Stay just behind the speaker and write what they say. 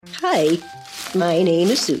Hi, my name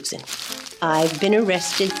is Susan. I've been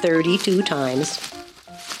arrested 32 times.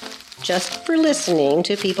 Just for listening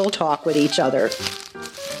to people talk with each other.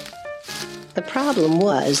 The problem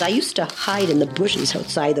was I used to hide in the bushes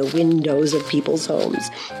outside the windows of people's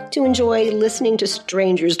homes to enjoy listening to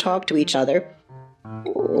strangers talk to each other.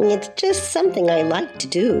 It's just something I like to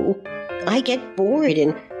do. I get bored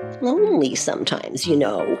and lonely sometimes, you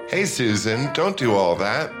know. Hey, Susan, don't do all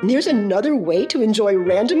that. There's another way to enjoy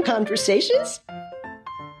random conversations?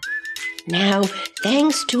 Now,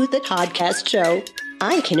 thanks to the Podcast Show,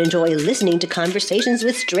 I can enjoy listening to conversations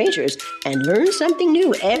with strangers and learn something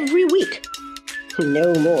new every week.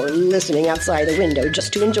 No more listening outside the window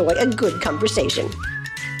just to enjoy a good conversation.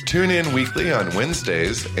 Tune in weekly on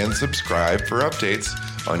Wednesdays and subscribe for updates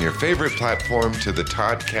on your favorite platform to the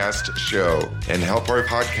Podcast Show and help our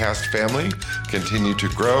podcast family continue to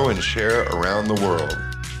grow and share around the world.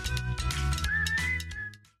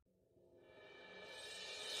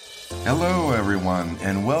 Hello, everyone,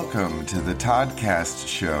 and welcome to the Toddcast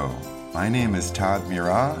Show. My name is Todd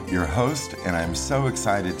Murat, your host, and I'm so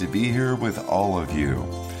excited to be here with all of you.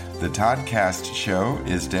 The Toddcast Show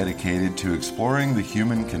is dedicated to exploring the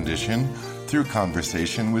human condition through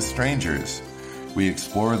conversation with strangers. We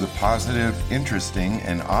explore the positive, interesting,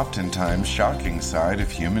 and oftentimes shocking side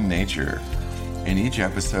of human nature. In each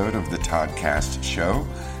episode of the Toddcast Show,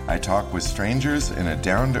 I talk with strangers in a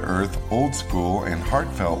down-to-earth, old-school, and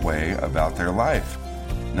heartfelt way about their life.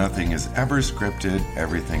 Nothing is ever scripted,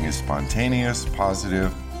 everything is spontaneous,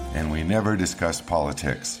 positive, and we never discuss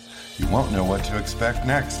politics. You won't know what to expect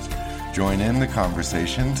next. Join in the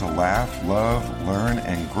conversation to laugh, love, learn,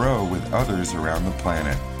 and grow with others around the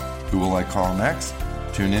planet. Who will I call next?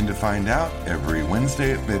 Tune in to find out every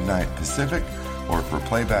Wednesday at midnight Pacific or for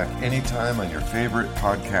playback anytime on your favorite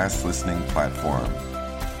podcast listening platform.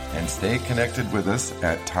 And stay connected with us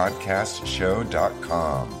at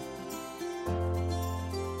toddcastshow.com.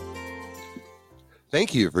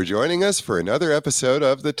 Thank you for joining us for another episode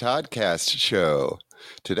of the Toddcast Show.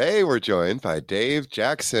 Today we're joined by Dave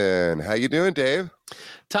Jackson. How you doing, Dave?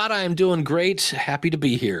 Todd, I am doing great. Happy to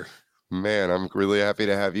be here. Man, I'm really happy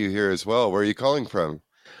to have you here as well. Where are you calling from?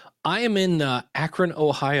 I am in Akron,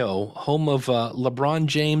 Ohio, home of LeBron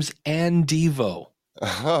James and Devo.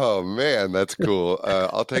 Oh, man, that's cool.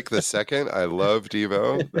 I'll take the second. I love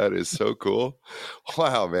Devo. That is so cool.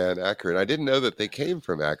 Wow, man, Akron. I didn't know that they came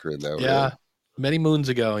from Akron, though. Yeah, really. Many moons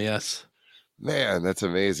ago, yes. Man, that's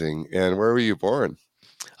amazing. And where were you born?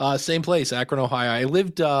 Same place, Akron, Ohio. I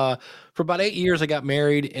lived for about 8 years. I got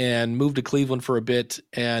married and moved to Cleveland for a bit.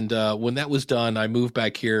 And when that was done, I moved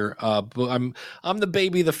back here. I'm the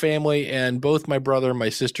baby of the family, and both my brother and my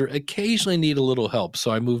sister occasionally need a little help. So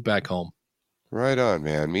I moved back home. Right on,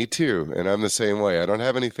 man. Me too. And I'm the same way. I don't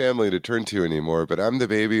have any family to turn to anymore, but I'm the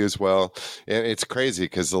baby as well. And it's crazy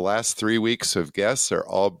because the last 3 weeks of guests are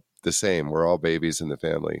all the same. We're all babies in the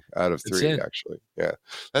family out of three, actually. Yeah.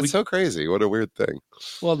 That's so crazy. What a weird thing.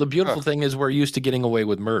 Well, the beautiful thing is we're used to getting away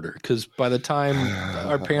with murder because by the time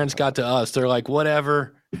our parents got to us, they're like,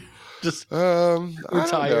 whatever. Just we're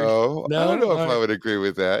tired. No? I don't know if I would agree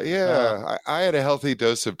with that. Yeah. I had a healthy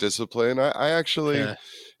dose of discipline. I actually,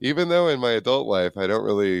 even though in my adult life, I don't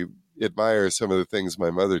really admire some of the things my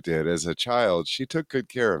mother did as a child, she took good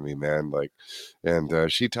care of me, man.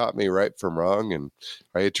 And she taught me right from wrong, and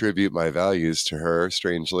I attribute my values to her,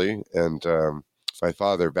 strangely. And my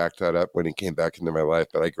father backed that up when he came back into my life,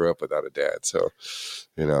 but I grew up without a dad. So,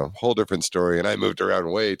 whole different story. And I moved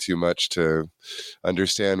around way too much to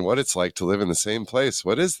understand what it's like to live in the same place.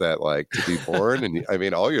 What is that like to be born? And I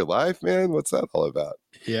mean, all your life, man, what's that all about?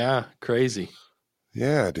 Yeah. Crazy.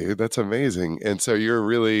 Yeah, dude, that's amazing. And so you're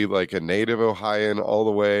really like a native Ohioan all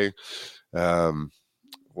the way.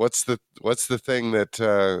 What's the thing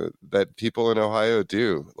that people in Ohio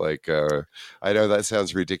do? Like, I know that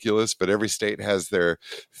sounds ridiculous, but every state has their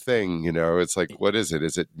thing. It's like, what is it?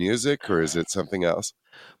 Is it music or is it something else?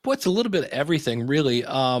 Boy, it's a little bit of everything, really.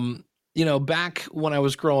 Back when I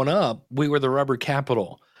was growing up, we were the rubber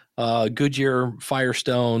capital. Goodyear,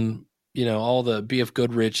 Firestone, all the BF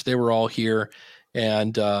Goodrich, they were all here.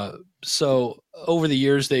 And so over the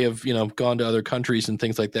years, they have, gone to other countries and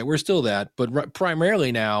things like that. We're still that, but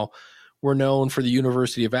primarily now we're known for the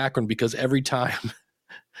University of Akron because every time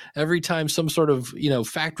some sort of,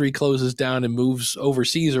 factory closes down and moves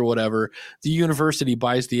overseas or whatever, the university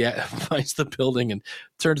buys the building and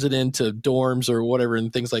turns it into dorms or whatever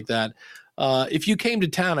and things like that. If you came to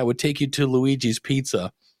town, I would take you to Luigi's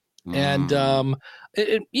Pizza. And,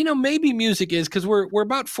 maybe music is because we're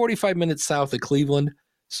about 45 minutes south of Cleveland.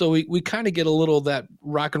 So we kind of get a little of that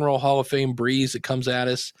rock and roll Hall of Fame breeze that comes at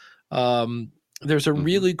us. there's a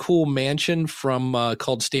really cool mansion from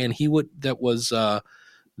called Stan Hewitt that was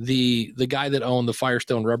the guy that owned the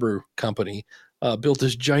Firestone Rubber Company. Built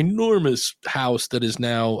this ginormous house that is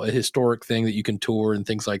now a historic thing that you can tour and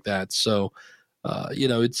things like that. So,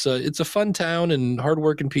 it's a fun town and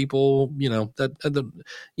hardworking people.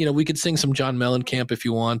 We could sing some John Mellencamp if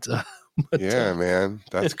you want. Yeah, man,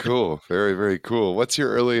 that's cool. Very, very cool. What's your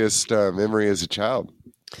earliest memory as a child?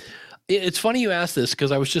 It's funny you asked this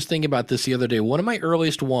because I was just thinking about this the other day. One of my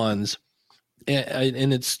earliest ones,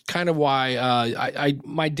 and it's kind of why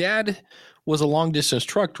my dad was a long distance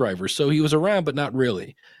truck driver, so he was around, but not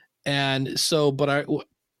really. And so,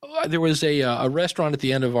 there was a restaurant at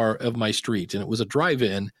the end of my street, and it was a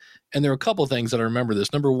drive-in. And there were a couple of things that I remember.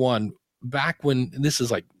 This number one, back when this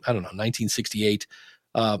is like 1968,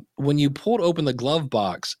 when you pulled open the glove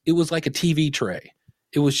box, it was like a TV tray.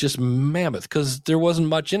 It was just mammoth because there wasn't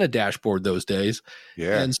much in a dashboard those days.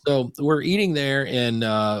 Yeah. And so we're eating there in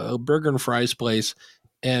a burger and fries place,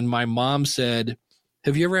 and my mom said,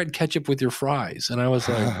 "Have you ever had ketchup with your fries?" And I was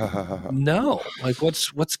like, "No, like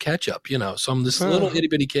what's ketchup?" So I'm this little itty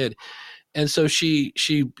bitty kid. And so she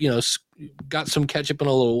got some ketchup in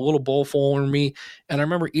a little bowl for me. And I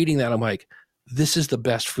remember eating that. I'm like, this is the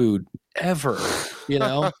best food ever,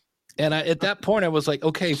 And at that point I was like,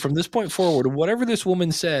 okay, from this point forward, whatever this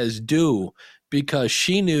woman says, do, because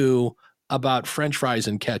she knew about French fries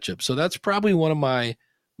and ketchup. So that's probably one of my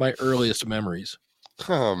earliest memories.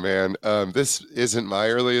 Oh man, this isn't my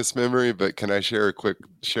earliest memory, but can I share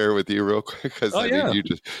with you real quick? Because think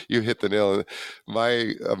you hit the nail.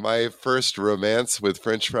 My first romance with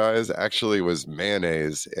French fries actually was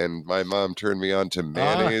mayonnaise, and my mom turned me on to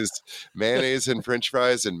mayonnaise and French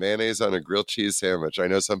fries, and mayonnaise on a grilled cheese sandwich. I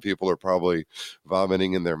know some people are probably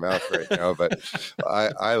vomiting in their mouth right now, but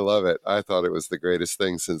I love it. I thought it was the greatest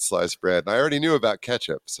thing since sliced bread, and I already knew about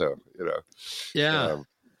ketchup, so yeah.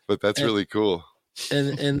 But that's really cool.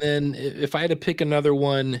 And then if I had to pick another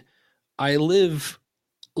one, I live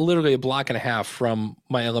literally a block and a half from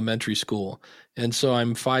my elementary school. And so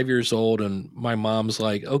I'm 5 years old, and my mom's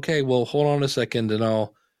like, okay, well, hold on a second and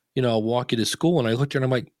I'll walk you to school. And I looked at her and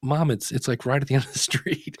I'm like, Mom, it's like right at the end of the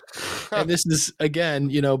street. And this is, again,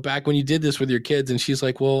 back when you did this with your kids. And she's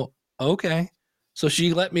like, well, okay. So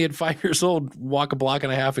she let me at 5 years old walk a block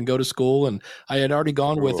and a half and go to school. And I had already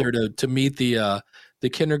gone with her to meet the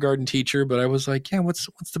kindergarten teacher, but I was like, yeah, what's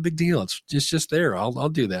the big deal? It's just there. I'll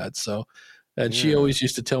do that. So, and she always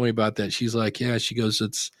used to tell me about that. She's like, yeah, she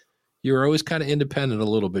goes, you're always kind of independent a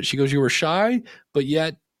little bit. She goes, you were shy, but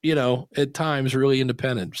yet, at times really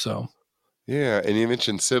independent. So. Yeah. And you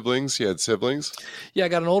mentioned siblings. You had siblings? Yeah, I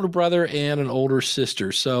got an older brother and an older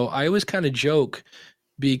sister. So I always kind of joke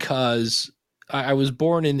because I was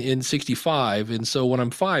born in 65. And so when I'm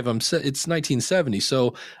 5, it's 1970.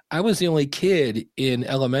 So I was the only kid in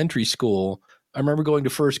elementary school. I remember going to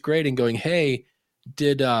first grade and going, hey,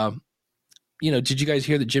 did you guys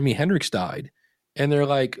hear that Jimi Hendrix died? And they're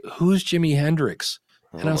like, who's Jimi Hendrix?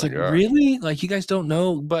 And I was like, really? Like, you guys don't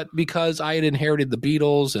know? But because I had inherited the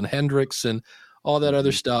Beatles and Hendrix and all that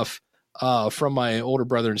other stuff from my older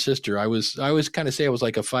brother and sister, I always kind of say I was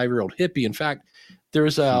like a 5-year-old hippie. In fact,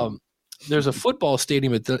 there's a football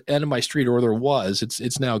stadium at the end of my street, or there was.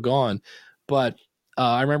 It's now gone. But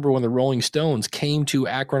I remember when the Rolling Stones came to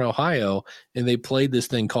Akron, Ohio, and they played this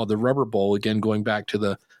thing called the Rubber Bowl, again, going back to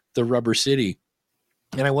the Rubber City.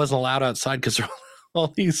 And I wasn't allowed outside because there were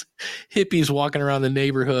all these hippies walking around the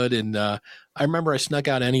neighborhood. And I remember I snuck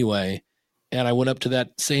out anyway, and I went up to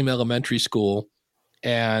that same elementary school.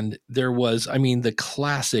 And there was, the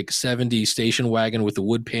classic 70s station wagon with the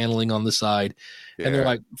wood paneling on the side. Yeah. And there were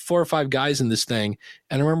like 4 or 5 guys in this thing.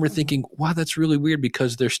 And I remember thinking, wow, that's really weird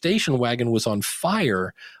because their station wagon was on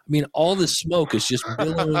fire. All the smoke is just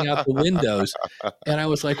billowing out the windows. And I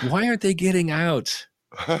was like, why aren't they getting out?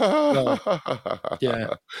 So,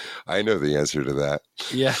 yeah. I know the answer to that.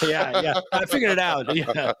 Yeah. I figured it out.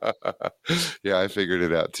 Yeah. Yeah, I figured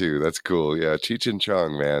it out too. That's cool. Yeah, Cheech and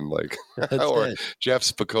Chong, man. Like, or it. Jeff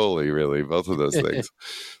Spicoli, really. Both of those things.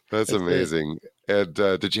 That's amazing. And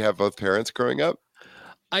did you have both parents growing up?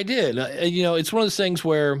 I did. It's one of those things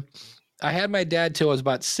where I had my dad till I was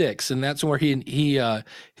about 6, and that's where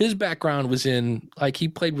his background was in, like, he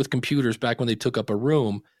played with computers back when they took up a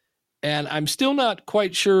room. And I'm still not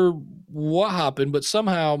quite sure what happened, but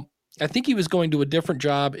somehow I think he was going to a different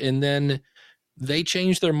job, and then they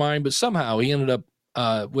changed their mind, but somehow he ended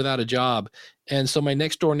up without a job. And so my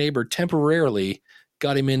next door neighbor temporarily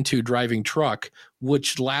got him into driving truck,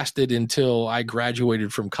 which lasted until I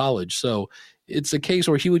graduated from college. So it's a case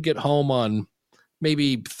where he would get home on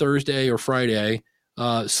maybe Thursday or Friday,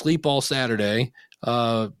 sleep all Saturday,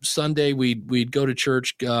 Sunday we'd go to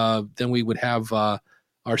church. Then we would have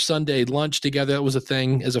our Sunday lunch together. That was a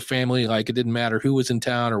thing as a family. Like, it didn't matter who was in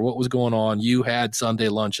town or what was going on. You had Sunday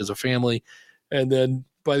lunch as a family. And then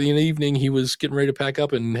by the evening, he was getting ready to pack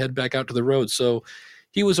up and head back out to the road. So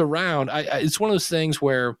he was around. It's one of those things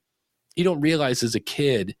where you don't realize as a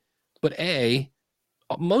kid, but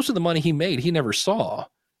most of the money he made, he never saw,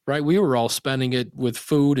 right? We were all spending it with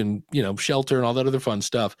food and, shelter and all that other fun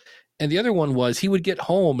stuff. And the other one was he would get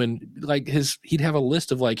home and he'd have a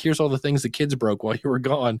list of like, here's all the things the kids broke while you were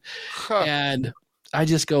gone. And I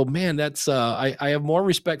just go, man, that's, I have more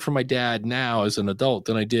respect for my dad now as an adult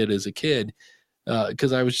than I did as a kid.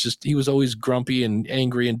 Cause he was always grumpy and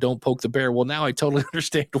angry and don't poke the bear. Well, now I totally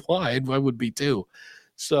understand why. I would be too.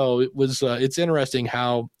 So it was, it's interesting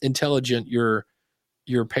how intelligent your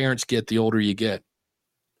parents get the older you get.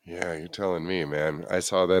 Yeah, you're telling me, man. I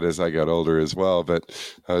saw that as I got older as well, but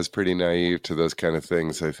I was pretty naive to those kind of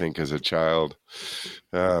things, I think, as a child.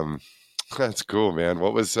 That's cool, man.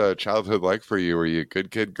 What was childhood like for you? Were you a good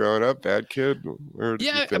kid growing up, bad kid?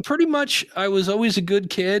 Yeah, pretty much. I was always a good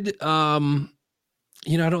kid. I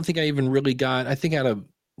don't think I even really I think I had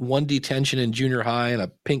one detention in junior high and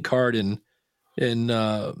a pink card in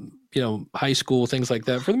high school, things like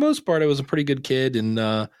that. For the most part, I was a pretty good kid. And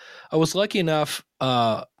I was lucky enough,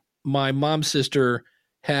 my mom's sister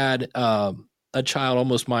had a child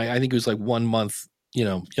almost I think he was like 1 month,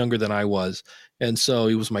 younger than I was. And so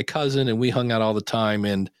he was my cousin and we hung out all the time.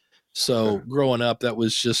 And so growing up, that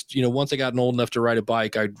was just, once I got old enough to ride a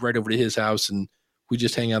bike, I'd ride over to his house and we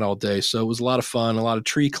just hang out all day. So it was a lot of fun, a lot of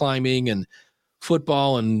tree climbing and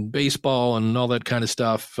football and baseball and all that kind of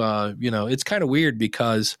stuff. It's kind of weird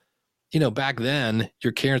because, back then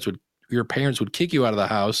your parents would kick you out of the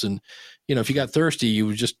house. And, if you got thirsty, you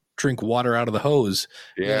would just drink water out of the hose.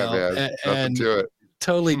 Yeah, man. Nothing to it.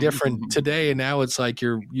 Totally different today. And now it's like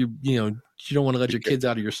you don't want to let your kids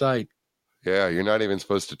out of your sight. Yeah. You're not even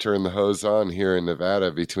supposed to turn the hose on here in Nevada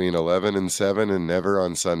between 11 and 7 and never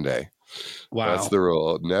on Sunday. Wow. That's the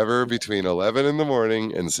rule. Never between 11 in the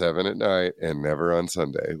morning and 7 at night and never on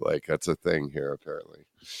Sunday. Like, that's a thing here, apparently.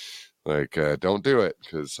 Like, don't do it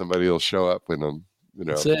because somebody will show up in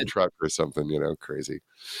a truck or something, crazy.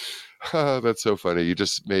 That's so funny. You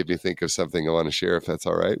just made me think of something I want to share, if that's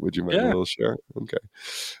all right. Would you mind a little share?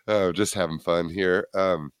 Okay. Just having fun here.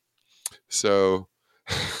 So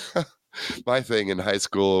my thing in high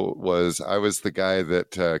school was I was the guy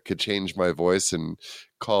that could change my voice and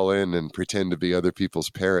call in and pretend to be other people's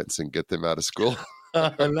parents and get them out of school.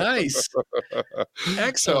 Nice.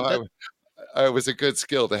 Excellent. So it was a good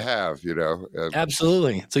skill to have,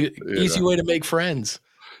 Absolutely. It's an easy way to make friends.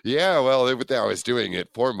 Yeah, well, I was doing it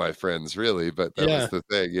for my friends, really, but that was the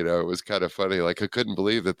thing, it was kind of funny. Like, I couldn't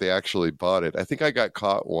believe that they actually bought it. I think I got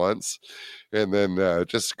caught once, and then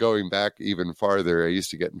just going back even farther, I used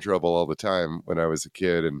to get in trouble all the time when I was a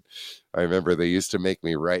kid, and I remember they used to make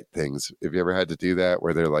me write things. Have you ever had to do that,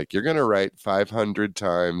 where they're like, you're going to write 500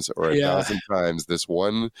 times or 1,000 times this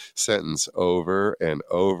one sentence over and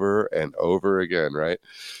over and over again, right?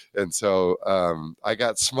 And so I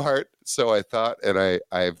got smart, so I thought, and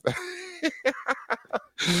I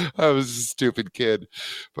was a stupid kid,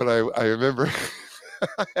 but I remember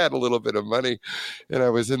I had a little bit of money, and I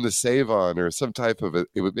was in the Save-On or some type of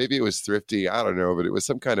maybe it was Thrifty, I don't know, but it was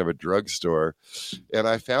some kind of a drugstore, and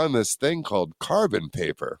I found this thing called carbon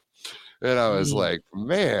paper, and I was like,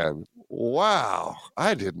 man, wow,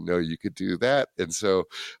 I didn't know you could do that. And so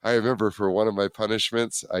I remember for one of my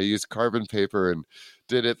punishments, I used carbon paper and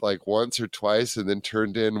did it like once or twice, and then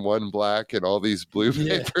turned in one black and all these blue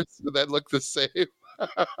papers that looked the same.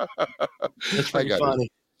 That's pretty funny.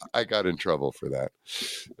 I got in trouble for that.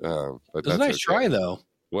 But it was a nice try, though.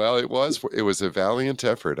 Well, it was a valiant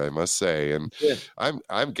effort, I must say, and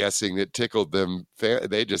I'm guessing it tickled them.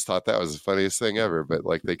 They just thought that was the funniest thing ever, but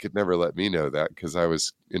like they could never let me know that because I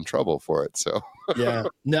was in trouble for it. So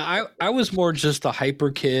no, I was more just a hyper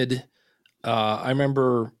kid. I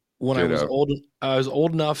remember when I was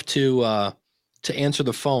old enough to answer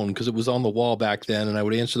the phone because it was on the wall back then, and I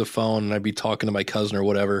would answer the phone and I'd be talking to my cousin or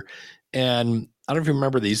whatever. And I don't know if you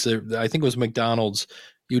remember these. I think it was McDonald's.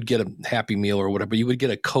 You'd get a Happy Meal or whatever. You would get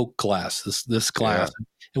a Coke glass, this glass,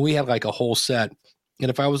 and we had like a whole set. And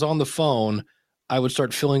if I was on the phone, I would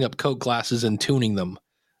start filling up Coke glasses and tuning them,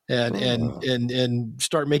 and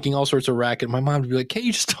start making all sorts of racket. My mom would be like, "Can't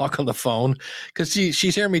you just talk on the phone?" Because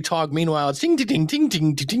she's hearing me talk. Meanwhile, it's ding ding ding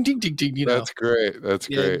ding ding ding ding ding. That's great. That's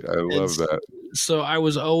great. I love that. So I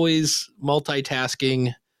was always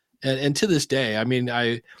multitasking, and to this day, I mean,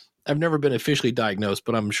 I've never been officially diagnosed,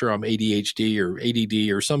 but I'm sure I'm ADHD or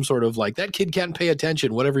ADD or some sort of like that kid can't pay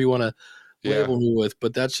attention, whatever you want to label me with,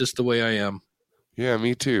 but that's just the way I am. Yeah,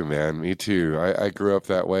 me too, man. Me too. I grew up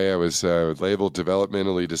that way. I was labeled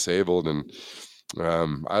developmentally disabled, and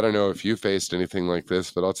I don't know if you faced anything like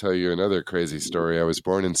this, but I'll tell you another crazy story. I was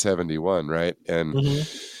born in '71, right? And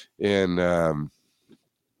in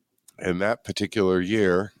that particular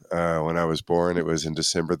year, when I was born, it was in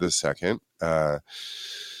December the 2nd.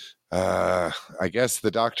 I guess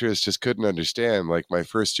the doctors just couldn't understand. Like, my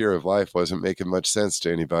first year of life wasn't making much sense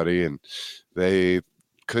to anybody, and they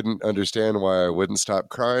couldn't understand why I wouldn't stop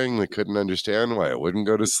crying. They couldn't understand why I wouldn't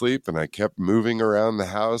go to sleep, and I kept moving around the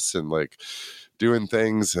house and like doing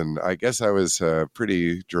things. And I guess I was a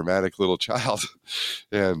pretty dramatic little child,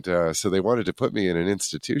 and so they wanted to put me in an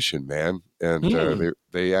institution, man. And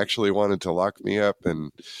they actually wanted to lock me up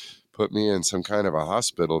and put me in some kind of a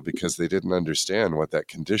hospital because they didn't understand what that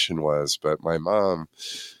condition was. But my mom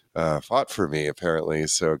fought for me, apparently.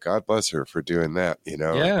 So God bless her for doing that, you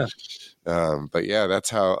know? Yeah. But yeah,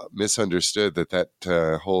 that's how misunderstood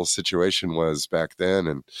that whole situation was back then.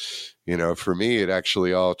 And, you know, for me, it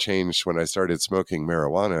actually all changed when I started smoking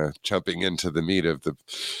marijuana, jumping into the meat of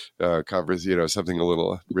the conversation, you know, something a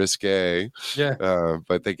little risque. Yeah.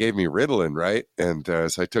 But they gave me Ritalin, right? And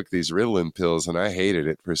so I took these Ritalin pills, and I hated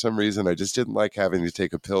it. For some reason, I just didn't like having to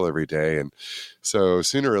take a pill every day. And so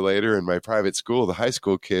sooner or later in my private school, the high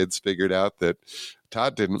school kids figured out that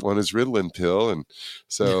Todd didn't want his Ritalin pill, and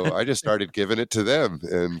so I just started giving it to them.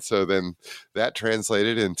 And so then that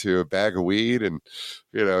translated into a bag of weed, and,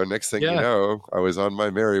 you know, next thing you know, I was on my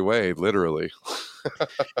merry way, literally.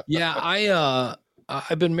 Yeah,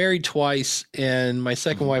 I've been married twice, and my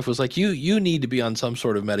second wife was like, you need to be on some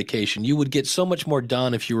sort of medication. You would get so much more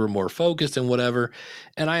done if you were more focused and whatever.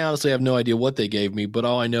 And I honestly have no idea what they gave me, but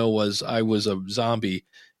all I know was I was a zombie.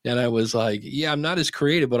 And I was like, yeah, I'm not as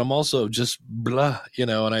creative, but I'm also just blah, you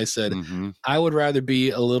know. And I said, I would rather be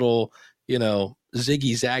a little, you know,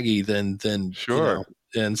 ziggy zaggy than sure. You know.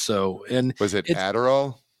 And so, and was it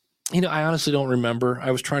Adderall? You know, I honestly don't remember. I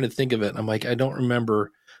was trying to think of it. And I'm like, I don't remember,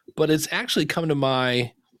 but it's actually come to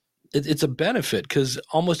my, it's a benefit because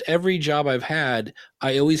almost every job I've had,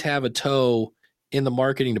 I always have a toe in the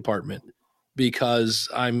marketing department. Because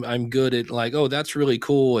I'm good at like, oh, that's really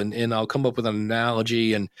cool. And I'll come up with an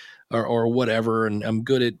analogy or whatever. And I'm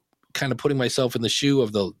good at kind of putting myself in the shoe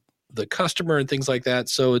of the customer and things like that.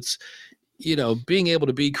 So it's, you know, being able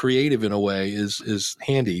to be creative in a way is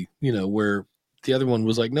handy, you know, where the other one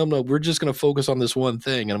was like, no, we're just going to focus on this one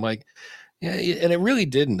thing. And I'm like, yeah. And it really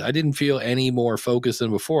didn't. I didn't feel any more focused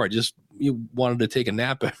than before. You wanted to take a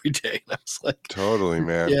nap every day. And I was like, totally,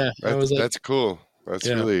 man. Yeah. That's cool. That's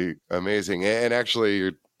really amazing. And actually,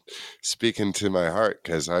 you're speaking to my heart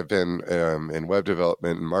because I've been in web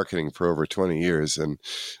development and marketing for over 20 years. And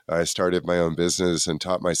I started my own business and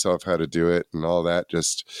taught myself how to do it and all that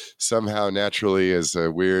just somehow naturally as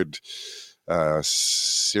a weird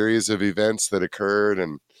series of events that occurred.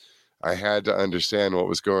 And I had to understand what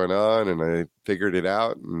was going on, and I figured it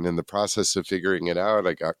out. And in the process of figuring it out,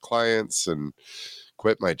 I got clients and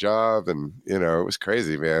quit my job, and, you know, it was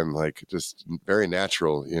crazy, man. Like, just very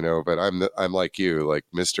natural, you know, but I'm like you, like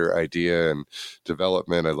Mr. Idea and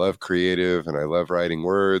development. I love creative, and I love writing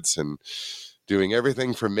words and doing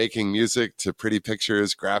everything from making music to pretty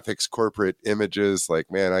pictures, graphics, corporate images. Like,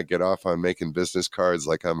 man, I get off on making business cards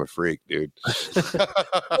like I'm a freak, dude.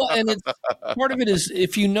 Well, and it's part of it is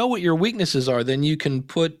if you know what your weaknesses are, then you can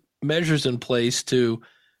put measures in place to,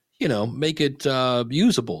 you know, make it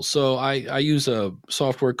usable. So I use a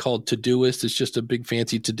software called Todoist. It's just a big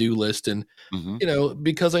fancy to-do list. And, you know,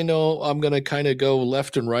 because I know I'm going to kind of go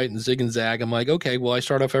left and right and zig and zag, I'm like, okay, well, I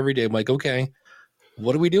start off every day. I'm like, okay,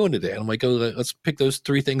 what are we doing today? And I'm like, oh, let's pick those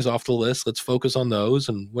 3 things off the list. Let's focus on those.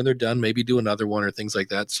 And when they're done, maybe do another one or things like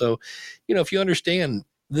that. So, you know, if you understand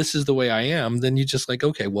this is the way I am, then you just like,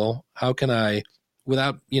 okay, well, how can I,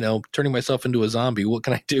 without, you know, turning myself into a zombie, what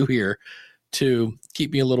can I do here to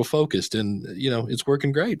keep me a little focused? And, you know, it's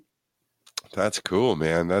working great. That's cool,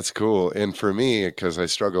 man. That's cool. And for me, because I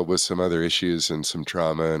struggled with some other issues and some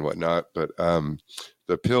trauma and whatnot, but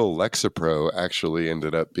the pill Lexapro actually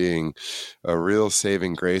ended up being a real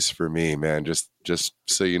saving grace for me, man. Just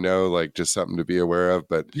so you know, like, just something to be aware of.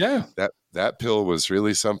 But yeah, that pill was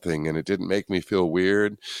really something, and it didn't make me feel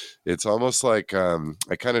weird. It's almost like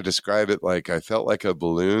I kind of describe it like I felt like a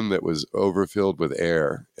balloon that was overfilled with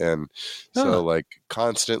air. And so like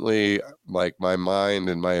constantly, like my mind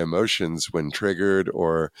and my emotions, when triggered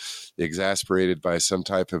or exasperated by some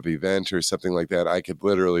type of event or something like that, I could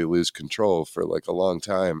literally lose control for like a long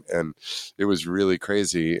time. And it was really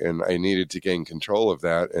crazy, and I needed to gain control of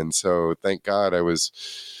that. And so thank God I was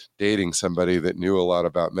dating somebody that knew a lot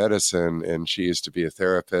about medicine, and she used to be a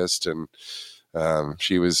therapist, and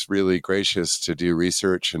she was really gracious to do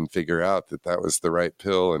research and figure out that that was the right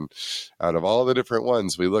pill. And out of all the different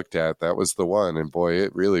ones we looked at, that was the one. And boy,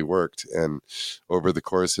 it really worked. And over the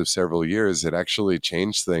course of several years, it actually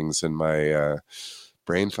changed things in my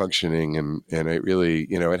brain functioning. And it really,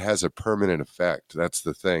 it has a permanent effect. That's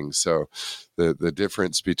the thing. So the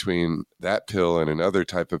difference between that pill and another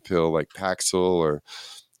type of pill like Paxil or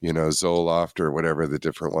Zoloft or whatever the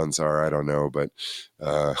different ones are. I don't know, but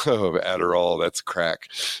Adderall, that's crack.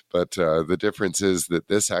 But the difference is that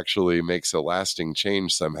this actually makes a lasting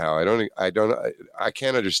change somehow. I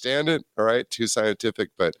can't understand it. All right. Too scientific,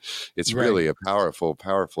 but it's really a powerful,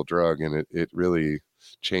 powerful drug. And it really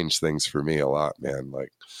changed things for me a lot, man.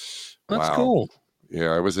 Like, that's wow. Cool.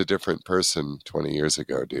 Yeah. I was a different person 20 years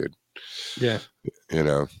ago, dude. Yeah.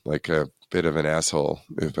 Like a bit of an asshole,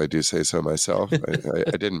 if I do say so myself.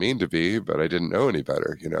 I didn't mean to be, but I didn't know any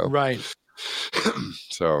better, Right.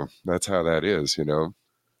 So that's how that is,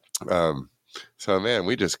 So man,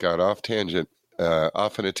 we just got off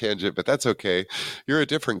on a tangent, but that's okay. You're a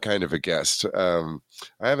different kind of a guest. I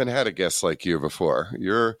haven't had a guest like you before.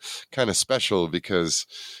 You're kind of special because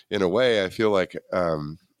in a way I feel like,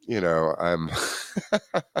 I'm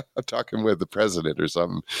talking with the president or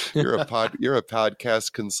something. You're a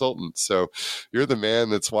podcast consultant. So you're the man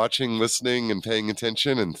that's watching, listening, and paying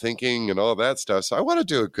attention and thinking and all that stuff. So I want to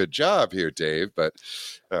do a good job here, Dave, but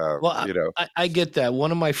I get that.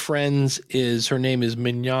 One of my friends her name is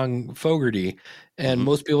Mignon Fogarty, and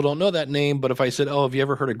most people don't know that name. But if I said, "Oh, have you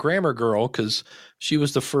ever heard of Grammar Girl?" Because she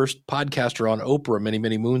was the first podcaster on Oprah many,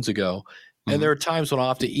 many moons ago. And there are times when I'll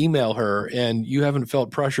have to email her, and you haven't felt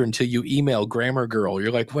pressure until you email Grammar Girl.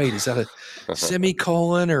 You're like, wait, is that a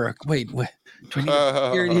semicolon or wait, do I need to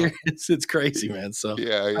hear it here? It's crazy, man. So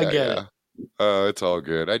I get it. It's all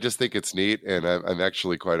good. I just think it's neat, and I'm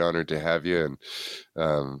actually quite honored to have you.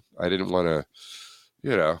 And I didn't want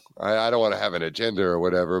to, I don't want to have an agenda or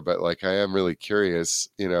whatever, but like I am really curious,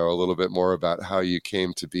 a little bit more about how you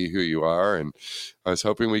came to be who you are. And I was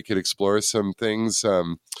hoping we could explore some things.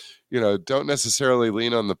 Don't necessarily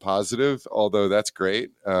lean on the positive, although that's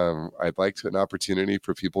great. I'd like an opportunity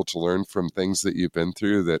for people to learn from things that you've been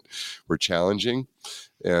through that were challenging.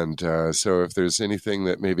 And so if there's anything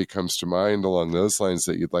that maybe comes to mind along those lines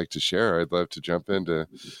that you'd like to share, I'd love to jump into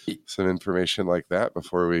some information like that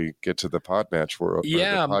before we get to the Podmatch world, the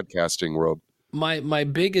podcasting world. My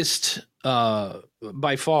biggest,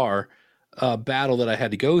 by far, battle that I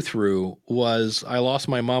had to go through was I lost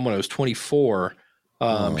my mom when I was 24.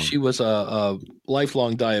 She was a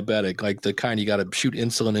lifelong diabetic, like the kind you got to shoot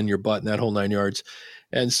insulin in your butt and that whole 9 yards.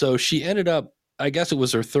 And so she ended up, I guess it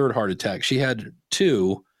was her third heart attack. She had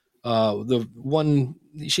two. The one,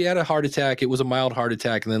 she had a heart attack. It was a mild heart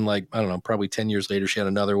attack. And then probably 10 years later, she had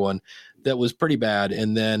another one that was pretty bad.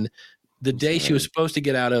 And then the day she was supposed to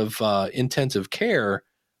get out of intensive care,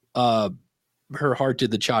 her heart did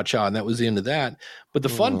the cha-cha, and that was the end of that. But the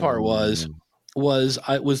fun part was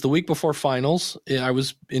it was the week before finals. I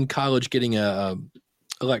was in college getting a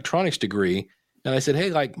electronics degree, and I said, "Hey,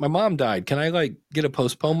 my mom died. Can I get a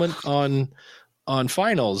postponement on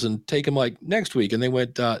finals and take them next week?" And they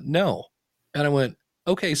went, "No." And I went,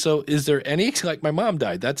 "Okay, so is there any my mom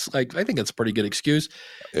died?" That's I think that's a pretty good excuse.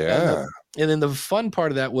 Yeah. And then the fun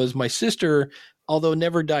part of that was my sister, although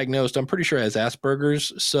never diagnosed, I'm pretty sure has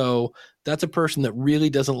Asperger's. So that's a person that really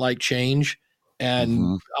doesn't like change.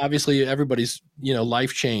 And obviously everybody's,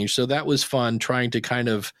 life changed. So that was fun trying to kind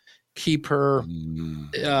of keep her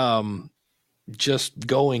just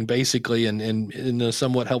going basically in a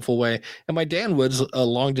somewhat helpful way. And my dad was a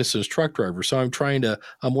long distance truck driver. So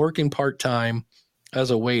I'm working part-time as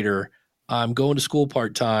a waiter. I'm going to school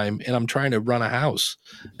part-time, and I'm trying to run a house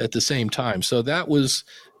at the same time. So that was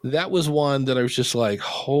one that I was just like,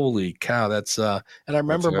 holy cow, that's and I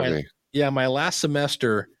remember my last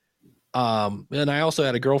semester. And I also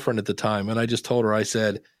had a girlfriend at the time, and I just told her, I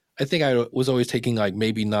said, I think I was always taking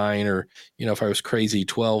maybe 9 or, if I was crazy,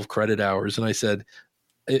 12 credit hours. And I said,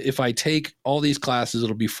 if I take all these classes,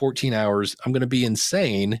 it'll be 14 hours. I'm going to be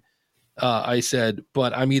insane. I said,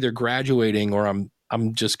 but I'm either graduating or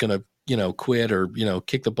I'm just going to, quit or,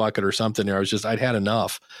 kick the bucket or something. Or I'd had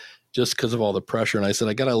enough just because of all the pressure. And I said,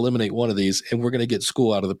 I got to eliminate one of these, and we're going to get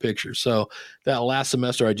school out of the picture. So that last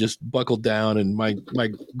semester, I just buckled down, and my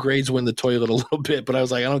grades went in the toilet a little bit, but I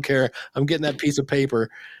was like, I don't care. I'm getting that piece of paper.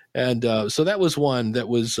 And so that was one that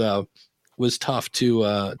was tough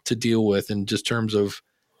to deal with in just terms of,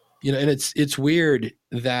 and it's weird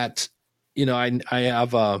that, I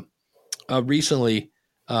have recently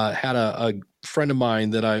had friend of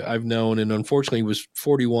mine that I've known, and unfortunately he was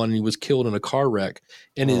 41 and he was killed in a car wreck,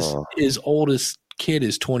 and his oldest kid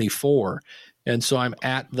is 24. And so I'm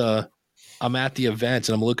at the event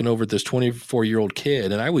and I'm looking over at this 24-year-old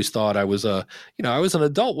kid. And I always thought I was I was an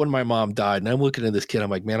adult when my mom died. And I'm looking at this kid.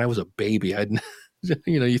 I'm like, man, I was a baby.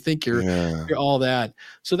 You think you're all that.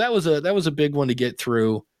 So that was a big one to get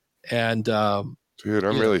through. And, dude,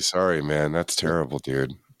 I'm really sorry, man. That's terrible,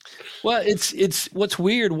 dude. Well, it's what's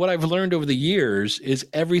weird. What I've learned over the years is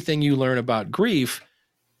everything you learn about grief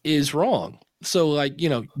is wrong. So like,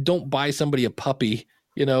 don't buy somebody a puppy,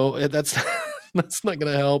 that's that's not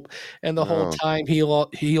going to help. And the whole time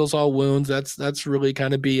heals all wounds. That's really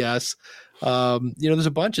kind of BS. There's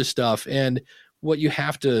a bunch of stuff. And what you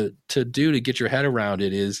have to do to get your head around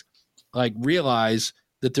it is like realize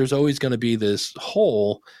that there's always going to be this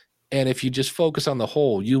hole. And if you just focus on the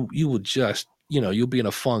hole, you will just, you'll be in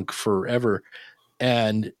a funk forever.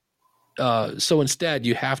 And so instead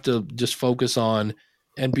you have to just focus on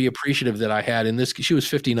and be appreciative that I had in this. She was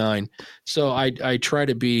 59. So I try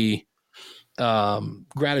to be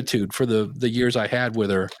gratitude for the years I had with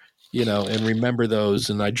her, and remember those.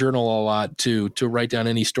 And I journal a lot to write down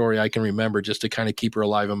any story I can remember just to kind of keep her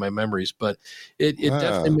alive in my memories. But it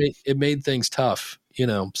definitely made things tough,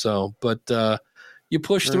 but you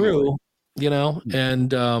push through,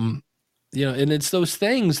 and, and it's those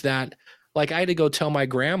things that like I had to go tell my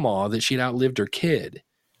grandma that she'd outlived her kid.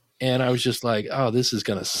 And I was just like, oh, this is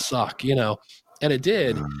going to suck, and it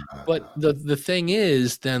did. But the thing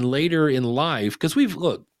is then later in life, because we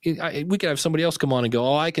could have somebody else come on and go,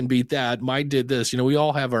 oh, I can beat that. I did this. We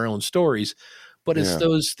all have our own stories. But it's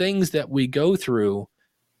those things that we go through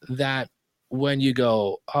that when you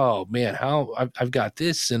go, oh, man, how I've got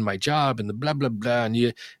this in my job and the blah, blah, blah.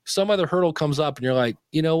 And some other hurdle comes up and you're like,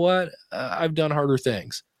 you know what? I've done harder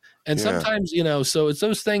things. And sometimes, so it's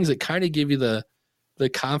those things that kind of give you the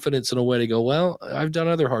confidence in a way to go, well, I've done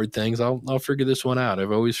other hard things. I'll figure this one out.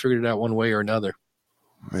 I've always figured it out one way or another.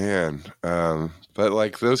 Man. But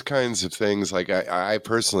like those kinds of things, like I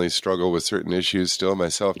personally struggle with certain issues still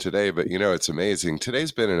myself today, but it's amazing.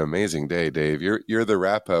 Today's been an amazing day, Dave. You're the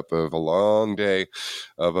wrap up of a long day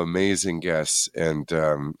of amazing guests. And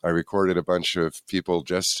I recorded a bunch of people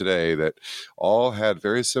just today that all had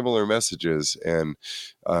very similar messages. And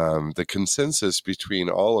the consensus between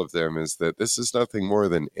all of them is that this is nothing more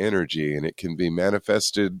than energy, and it can be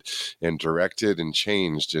manifested and directed and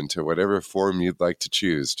changed into whatever form you'd like to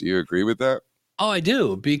choose. Do you agree with that? Oh, I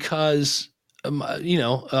do, because,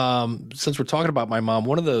 since we're talking about my mom,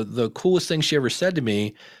 one of the coolest things she ever said to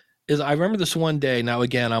me is I remember this one day. Now,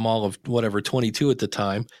 again, I'm all of 22 at the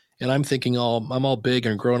time, and I'm thinking I'm all big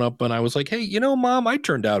and grown up. And I was like, hey, Mom, I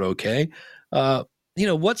turned out okay.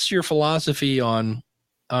 What's your philosophy on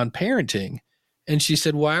parenting? And she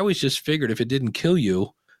said, well, I always just figured if it didn't kill you,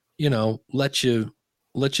 let you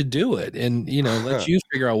do it and, let you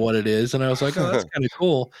figure out what it is. And I was like, oh, that's kind of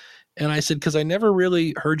cool. And I said, because I never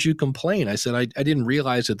really heard you complain. I said, I didn't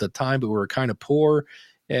realize at the time, but we were kind of poor.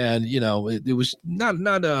 And, it was not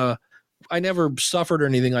I never suffered or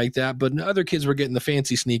anything like that, but other kids were getting the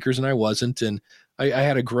fancy sneakers and I wasn't. And I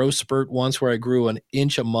had a growth spurt once where I grew an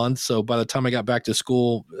inch a month. So by the time I got back to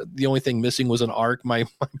school, the only thing missing was an arc. My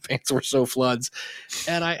pants were so floods.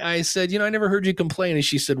 And I said, I never heard you complain. And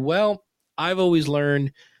she said, well, I've always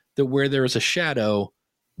learned that where there is a shadow,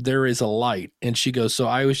 there is a light. And she goes, so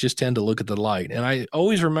I always just tend to look at the light. And I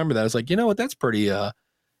always remember that. I was like, you know what? That's pretty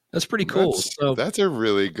cool. That's a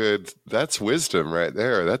really good, that's wisdom right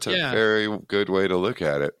there. That's a very good way to look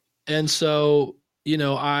at it. And so,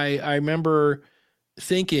 I remember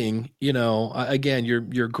thinking, again,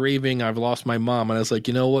 you're grieving. I've lost my mom. And I was like,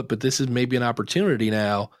 you know what, but this is maybe an opportunity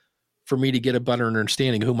now for me to get a better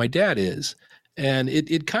understanding of who my dad is. And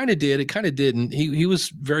it kind of did. It kind of didn't. He was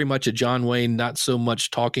very much a John Wayne, not so much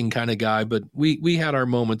talking kind of guy, but we had our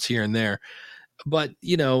moments here and there. But,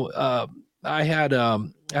 I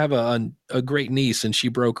have a great niece and she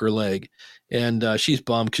broke her leg, and she's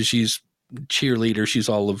bummed because she's cheerleader. She's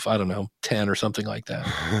all of, 10 or something like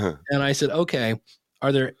that. And I said, okay,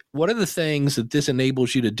 what are the things that this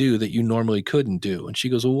enables you to do that you normally couldn't do? And she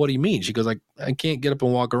goes, well, what do you mean? She goes, I can't get up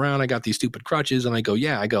and walk around. I got these stupid crutches. And I go,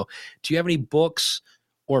 yeah. I go, do you have any books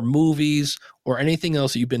or movies or anything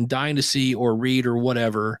else that you've been dying to see or read or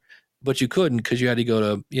whatever, but you couldn't because you had to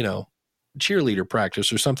go to, cheerleader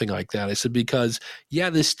practice or something like that? I said, because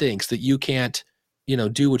this stinks that you can't,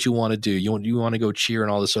 do what you want to do. You want to go cheer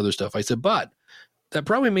and all this other stuff. I said, but that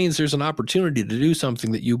probably means there's an opportunity to do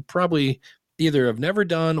something that you probably either have never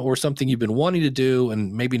done or something you've been wanting to do.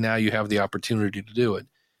 And maybe now you have the opportunity to do it.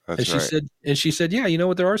 That's and she said, yeah, you know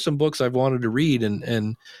what? There are some books I've wanted to read.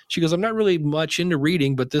 And she goes, I'm not really much into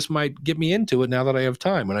reading, but this might get me into it now that I have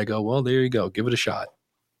time. And I go, well, there you go. Give it a shot.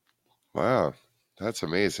 Wow. That's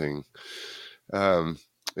amazing.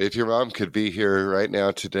 If your mom could be here right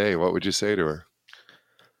now today, what would you say to her?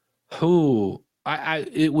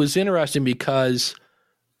 It was interesting because,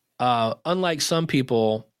 unlike some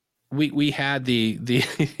people, we had the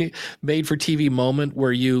made for TV moment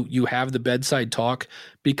where you have the bedside talk,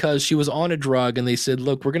 because she was on a drug and they said,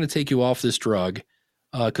 look, we're going to take you off this drug.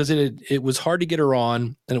 Cause it was hard to get her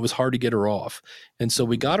on and it was hard to get her off. And so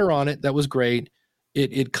we got her on it. That was great.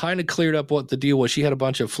 It kind of cleared up what the deal was. She had a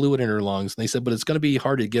bunch of fluid in her lungs and they said, but it's going to be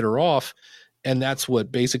hard to get her off. And that's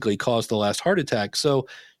what basically caused the last heart attack. So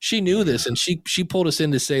she knew this and she pulled us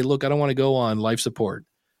in to say, look, I don't want to go on life support.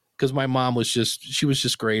 Because my mom was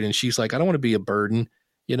just great. And she's like, I don't want to be a burden,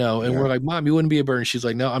 and we're like, Mom, you wouldn't be a burden. She's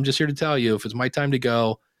like, no, I'm just here to tell you, if it's my time to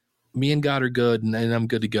go, me and God are good and I'm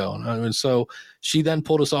good to go. And so she then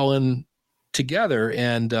pulled us all in together.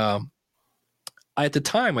 And at the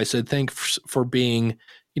time I said, thanks for being,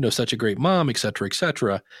 such a great mom, et cetera, et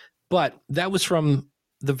cetera. But that was from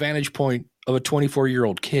the vantage point of a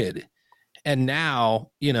 24-year-old kid. And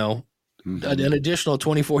now, an additional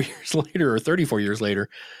 24 years later or 34 years later,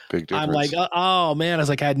 big difference. I'm like, oh man,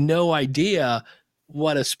 I had no idea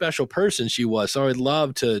what a special person she was. So I'd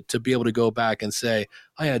love to be able to go back and say,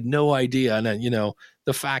 I had no idea. And then,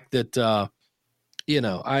 the fact that,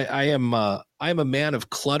 I am a man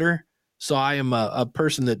of clutter. So I am a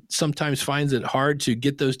person that sometimes finds it hard to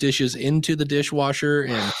get those dishes into the dishwasher.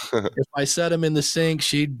 And if I set them in the sink,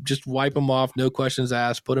 she'd just wipe them off. No questions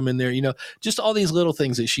asked, put them in there, just all these little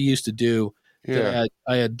things that she used to do. Yeah.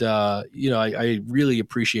 That I really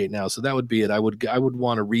appreciate now. So that would be it. I would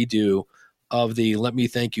want a redo of the let me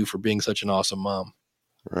thank you for being such an awesome mom.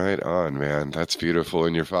 Right on, man. That's beautiful.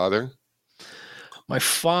 And your father? My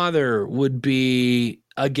father would be,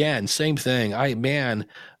 again, same thing. I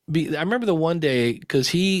remember the one day, because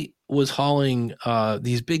he was hauling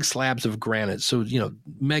these big slabs of granite, so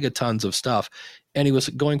megatons of stuff, and he was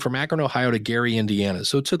going from Akron, Ohio to Gary, Indiana.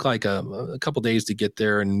 So it took like a couple days to get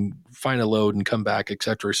there and find a load and come back, et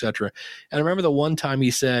cetera, et cetera. And I remember the one time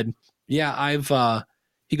he said, yeah,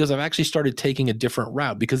 he goes, I've actually started taking a different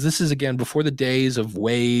route, because this is, again, before the days of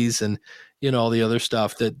Waze and, all the other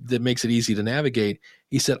stuff that makes it easy to navigate.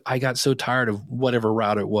 He said, I got so tired of whatever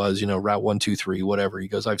route it was, route 1, 2, 3, whatever. He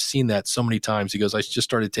goes, I've seen that so many times. He goes, I just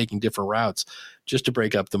started taking different routes just to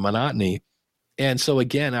break up the monotony. And so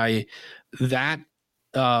again, that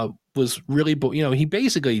was really, he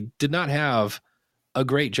basically did not have a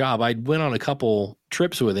great job. I went on a couple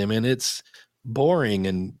trips with him, and it's boring,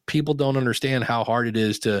 and people don't understand how hard it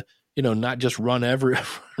is to, not just run over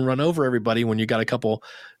everybody when you got a couple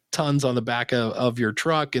tons on the back of your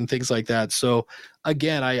truck and things like that. So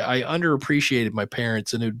again, I underappreciated my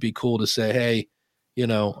parents, and it would be cool to say, hey,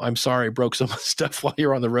 I'm sorry I broke some stuff while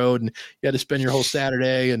you're on the road and you had to spend your whole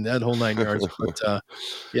Saturday and that whole 9 yards. But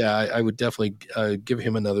I would definitely give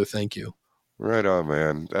him another thank you. Right on,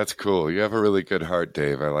 man. That's cool. You have a really good heart,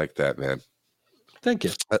 Dave. I like that, man. Thank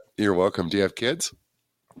you. You're welcome. Do you have kids?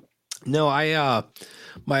 No,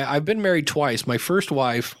 I've been married twice. My first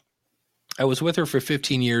wife, I was with her for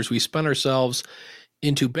 15 years. We spun ourselves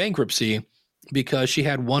into bankruptcy because she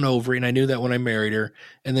had one ovary, and I knew that when I married her.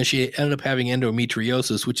 And then she ended up having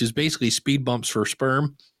endometriosis, which is basically speed bumps for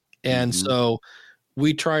sperm. And so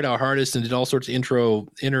we tried our hardest and did all sorts of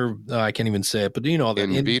I can't even say it, but all that.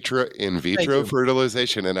 In vitro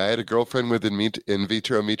fertilization. And I had a girlfriend with in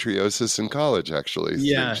vitro metriosis in college, actually.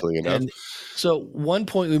 Yeah. Enough. And so one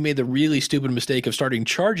point we made the really stupid mistake of starting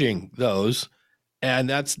charging those. And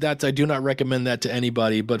that's I do not recommend that to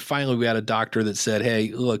anybody. But finally, we had a doctor that said,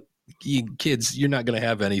 hey, look, you kids, you're not going to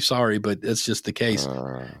have any. Sorry, but it's just the case.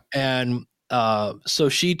 And so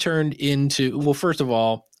she turned into, well, first of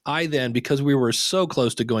all, I then, because we were so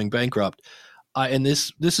close to going bankrupt, and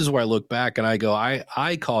this is where I look back and I go,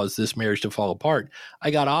 I caused this marriage to fall apart.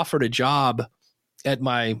 I got offered a job at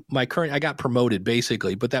my current, I got promoted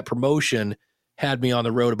basically, but that promotion had me on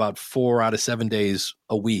the road about 4 out of 7 days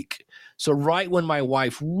a week. So right when my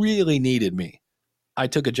wife really needed me, I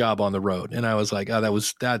took a job on the road, and I was like, oh, that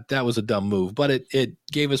was a dumb move, but it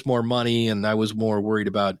gave us more money, and I was more worried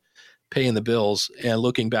about paying the bills. And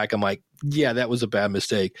looking back, I'm like, yeah, that was a bad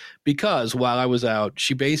mistake, because while I was out,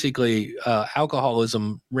 she basically,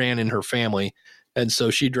 alcoholism ran in her family. And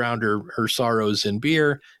so she drowned her sorrows in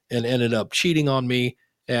beer and ended up cheating on me.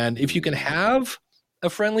 And if you can have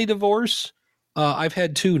a friendly divorce, I've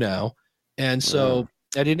had 2 now. And so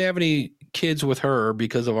I didn't have any kids with her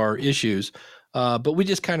because of our issues. But we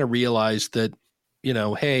just kind of realized that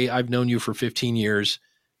hey, I've known you for 15 years.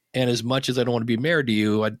 And as much as I don't want to be married to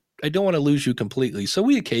you, I don't want to lose you completely. So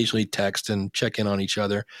we occasionally text and check in on each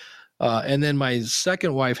other. And then my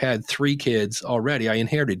second wife had 3 kids already. I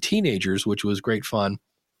inherited teenagers, which was great fun.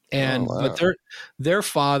 But their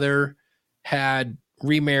father had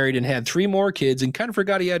remarried and had 3 more kids and kind of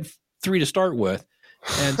forgot he had 3 to start with.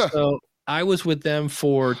 And so I was with them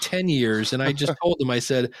for 10 years. And I just told them, I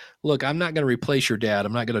said, look, I'm not going to replace your dad.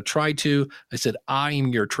 I'm not going to try to. I said, I am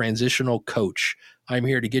your transitional coach. I'm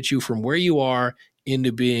here to get you from where you are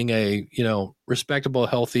into being a, respectable,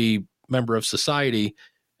 healthy member of society.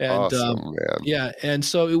 And awesome, man. Yeah. And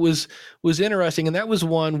so it was interesting. And that was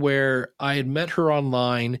one where I had met her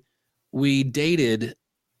online. We dated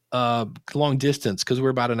long distance because we're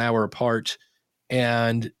about an hour apart.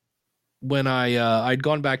 And when I'd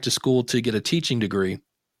gone back to school to get a teaching degree,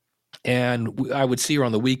 and I would see her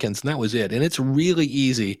on the weekends, and that was it. And it's really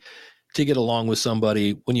easy to get along with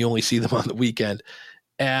somebody when you only see them on the weekend.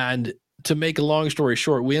 And to make a long story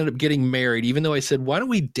short, we ended up getting married, even though I said, why don't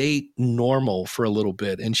we date normal for a little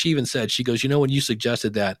bit? And she even said, she goes, when you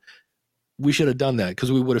suggested that, we should have done that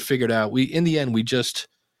because we would have figured out in the end, we just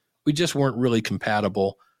weren't really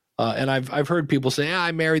compatible. And I've heard people say,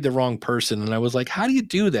 I married the wrong person. And I was like, how do you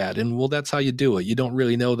do that? And well, that's how you do it. You don't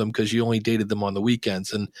really know them because you only dated them on the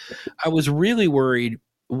weekends. And I was really worried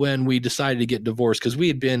when we decided to get divorced because we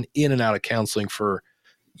had been in and out of counseling for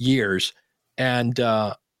years. And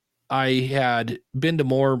I had been to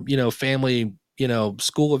more, family,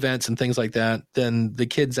 school events and things like that than the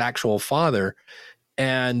kid's actual father.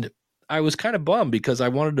 And I was kind of bummed because I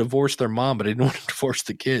wanted to divorce their mom, but I didn't want to divorce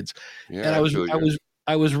the kids. Yeah, and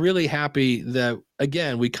I was really happy that,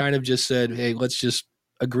 again, we kind of just said, hey, let's just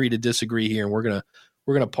agree to disagree here. And we're going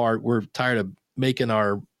to part. We're tired of making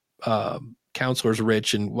our counselors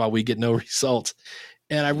rich and while we get no results.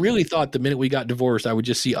 And I really thought the minute we got divorced, I would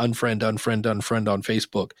just see unfriend on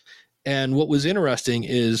Facebook. And what was interesting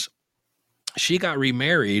is she got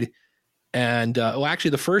remarried. And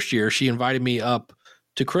actually the first year she invited me up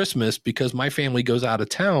to Christmas because my family goes out of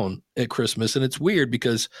town at Christmas. And it's weird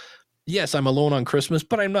because yes, I'm alone on Christmas,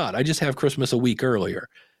 but I'm not. I just have Christmas a week earlier.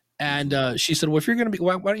 And she said, well, if you're going to be,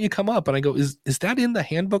 why don't you come up? And I go, is that in the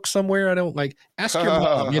handbook somewhere? I don't ask your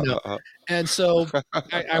mom, And so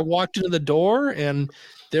I walked into the door and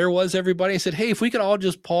there was everybody. I said, hey, if we could all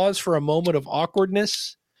just pause for a moment of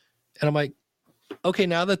awkwardness. And I'm like, okay,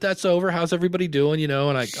 now that that's over, how's everybody doing?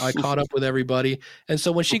 And I caught up with everybody. And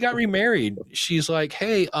so when she got remarried, she's like,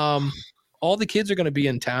 hey, all the kids are going to be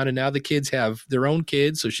in town and now the kids have their own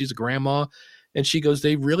kids. So she's a grandma and she goes,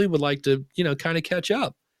 they really would like to, kind of catch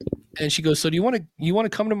up. And she goes, so do you want to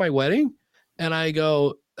come to my wedding? And I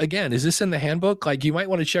go, again, is this in the handbook? Like you might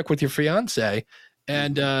want to check with your fiance.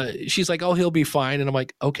 And she's like, oh, he'll be fine. And I'm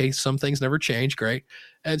like, okay, some things never change. Great.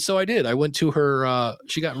 And so I did. I went to her,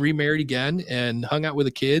 she got remarried again and hung out with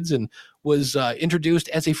the kids and was introduced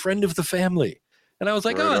as a friend of the family. And I was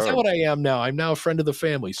like, is that what I am now? I'm now a friend of the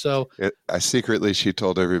family. So she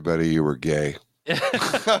told everybody you were gay. That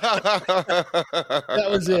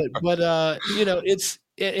was it. But,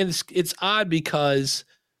 it's odd because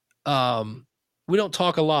we don't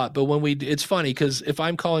talk a lot, but it's funny because if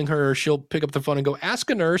I'm calling her, she'll pick up the phone and go, ask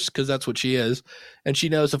a nurse, because that's what she is. And she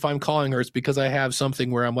knows if I'm calling her, it's because I have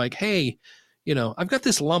something where I'm like, hey, I've got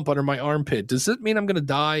this lump under my armpit. Does it mean I'm going to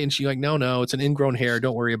die? And she's like, no, it's an ingrown hair.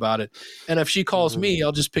 Don't worry about it. And if she calls me,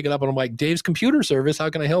 I'll just pick it up and I'm like, Dave's computer service. How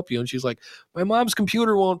can I help you? And she's like, my mom's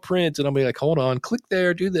computer won't print. And I'll be like, hold on, click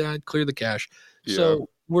there, do that, clear the cache. Yeah. So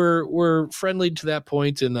we're friendly to that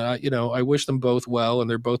point. And, I wish them both well and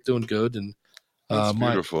they're both doing good. And that's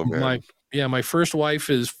beautiful, man. My first wife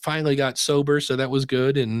is finally got sober. So that was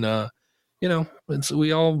good. And,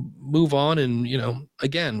 we all move on and,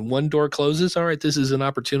 again, one door closes. All right, this is an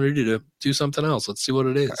opportunity to do something else. Let's see what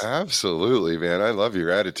it is. Absolutely, man. I love your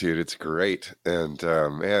attitude. It's great. And,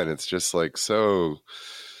 man, it's just like so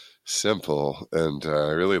simple. And I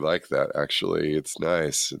really like that, actually. It's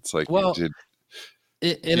nice. It's like you did.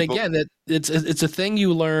 Again, that it's a thing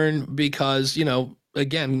you learn because,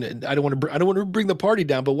 again, I don't want to bring the party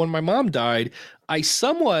down, but when my mom died, I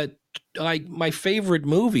somewhat like my favorite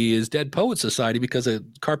movie is Dead Poet Society because of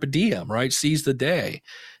Carpe Diem, right? Seize the day.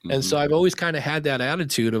 Mm-hmm. And so I've always kind of had that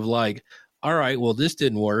attitude of like, all right, well, this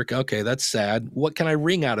didn't work. Okay, that's sad. What can I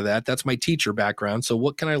wring out of that? That's my teacher background. So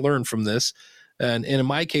what can I learn from this? And in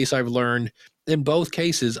my case, I've learned in both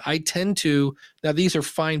cases, I tend to, now these are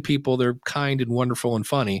fine people. They're kind and wonderful and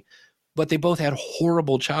funny, but they both had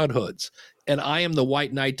horrible childhoods. And I am the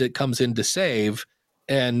white knight that comes in to save.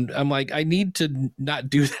 And I'm like, I need to not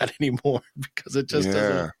do that anymore because it just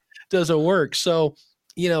doesn't work. So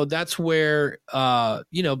that's where,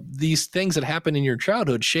 these things that happen in your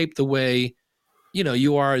childhood shape the way,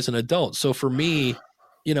 you are as an adult. So for me,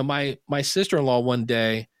 my sister-in-law one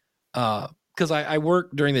day, because I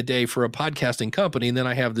work during the day for a podcasting company, and then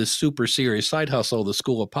I have this super serious side hustle, the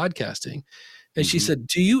School of Podcasting. And she said,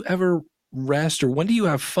 do you ever rest, or when do you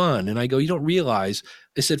have fun? And I go, you don't realize.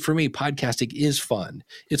 I said, for me, podcasting is fun.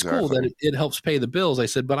 It's cool that it helps pay the bills. I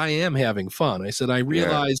said, but I am having fun. I said, I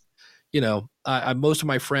realize, most of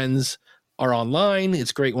my friends are online.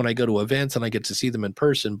 It's great when I go to events and I get to see them in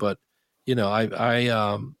person. But,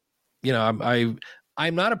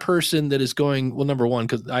 I'm not a person that is going, well, number one,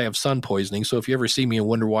 because I have sun poisoning. So if you ever see me and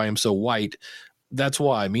wonder why I'm so white, that's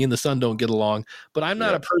why. Me and the sun don't get along. But I'm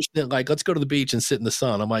not a person that like, let's go to the beach and sit in the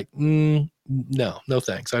sun. I'm like, no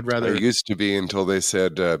thanks. I'd rather. I used to be until they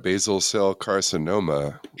said basal cell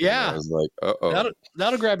carcinoma. Yeah. And I was like, uh-oh.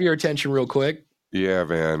 That'll grab your attention real quick. Yeah,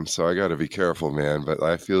 man. So I got to be careful, man. But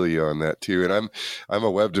I feel you on that too. And I'm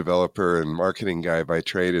a web developer and marketing guy by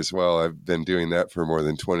trade as well. I've been doing that for more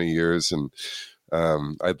than 20 years. And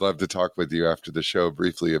I'd love to talk with you after the show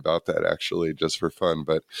briefly about that, actually, just for fun.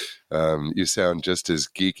 But you sound just as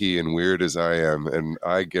geeky and weird as I am. And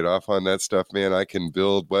I get off on that stuff, man. I can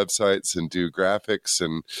build websites and do graphics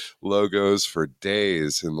and logos for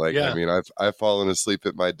days. And I mean, I've fallen asleep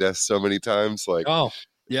at my desk so many times,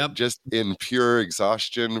 just in pure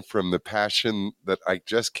exhaustion from the passion that I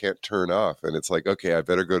just can't turn off. And it's like, okay, I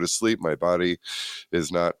better go to sleep. My body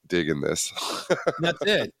is not digging this. That's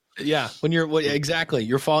it. Yeah, when exactly,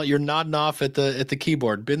 you're nodding off at the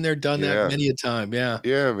keyboard. Been there, done that many a time. Yeah.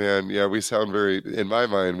 Yeah, man. Yeah, we sound in my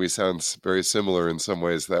mind, we sound very similar in some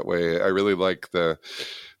ways that way. I really like the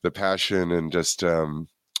passion and just, you're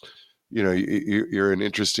an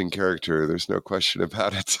interesting character. There's no question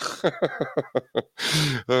about it.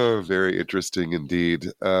 Oh, very interesting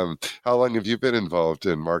indeed. How long have you been involved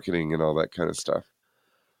in marketing and all that kind of stuff?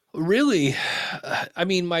 Really, I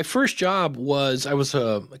mean, my first job was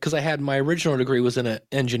because I had my original degree was in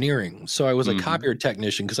engineering, so I was a copier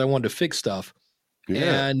technician because I wanted to fix stuff,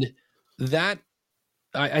 and that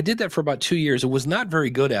I did that for about 2 years. I was not very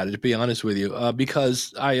good at it, to be honest with you,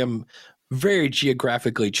 because I am very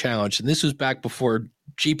geographically challenged, and this was back before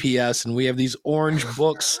GPS, and we have these orange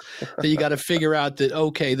books that you got to figure out that,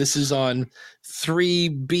 okay, this is on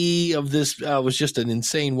 3B of this, was just an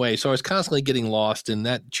insane way. So I was constantly getting lost in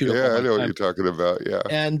that. Yeah, I know what you're talking about. Yeah.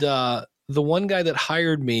 And the one guy that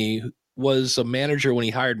hired me was a manager when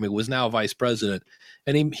he hired me, was now a vice president.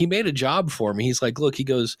 And he made a job for me. He's like, look, he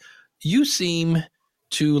goes, you seem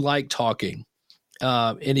to like talking.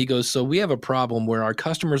 And he goes, so we have a problem where our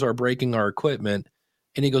customers are breaking our equipment.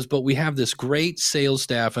 And he goes, but we have this great sales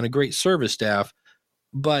staff and a great service staff,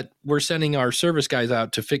 but we're sending our service guys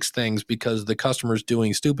out to fix things because the customer's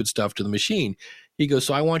doing stupid stuff to the machine. He goes,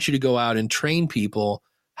 so I want you to go out and train people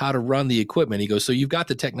how to run the equipment. He goes, so you've got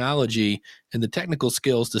the technology and the technical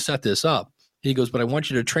skills to set this up. He goes, but I want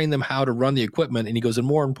you to train them how to run the equipment. And he goes, and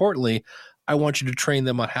more importantly, I want you to train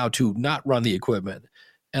them on how to not run the equipment.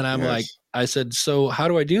 And I'm like, I said, so how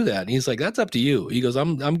do I do that? And he's like, that's up to you. He goes,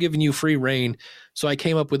 I'm giving you free reign. So I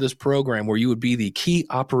came up with this program where you would be the key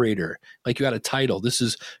operator. Like you had a title. This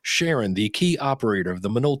is Sharon, the key operator of the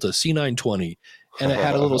Minolta C920. And it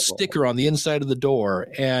had a little sticker on the inside of the door.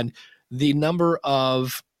 And the number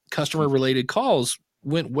of customer related calls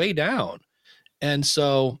went way down. And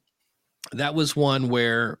so that was one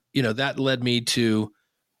where, that led me to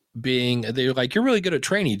they're like, you're really good at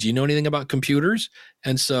training. Do you know anything about computers?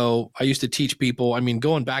 And so I used to teach people,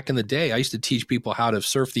 going back in the day, I used to teach people how to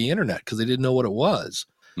surf the internet because they didn't know what it was,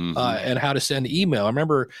 and how to send email. I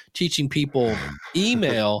remember teaching people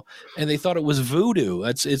email and they thought it was voodoo.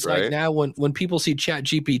 It's right. Like now when people see Chat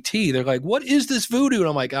GPT, they're like, what is this voodoo? And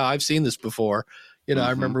I'm like, oh, I've seen this before. I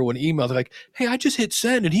remember when email, they're like, hey, I just hit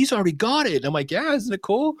send and he's already got it. And I'm like, yeah, isn't it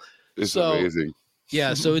cool? It's amazing.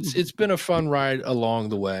 Yeah, so it's been a fun ride along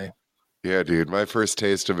the way. Yeah, dude. My first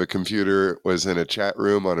taste of a computer was in a chat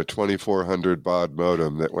room on a 2400 baud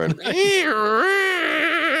modem that went.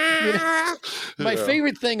 My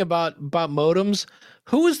favorite thing about modems,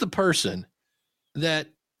 who is the person that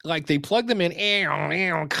they plug them in,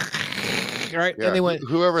 right? Yeah, and they went.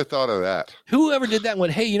 Whoever thought of that? Whoever did that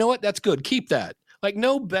went, hey, you know what? That's good. Keep that.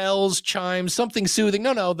 No bells, chimes, something soothing.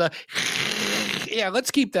 No, yeah,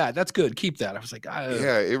 let's keep that. That's good. Keep that. I was like,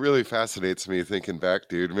 yeah, it really fascinates me thinking back,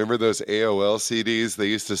 dude. Remember those AOL CDs they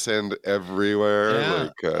used to send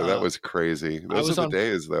everywhere? Yeah. That was crazy. Those are the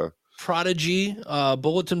days, though. Prodigy,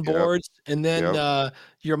 bulletin Yep. boards, and then Yep.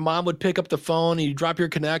 your mom would pick up the phone and you drop your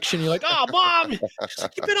connection. You're like, oh, Mom, you've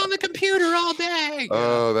been on the computer all day. Yeah.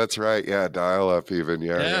 Oh, that's right. Yeah, dial-up even.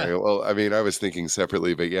 Yeah, Yeah. yeah. Well, I mean, I was thinking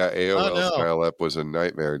separately, but yeah, Oh, AOL's no. dial-up was a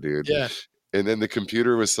nightmare, dude. Yeah. And then the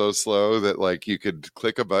computer was so slow that like you could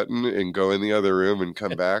click a button and go in the other room and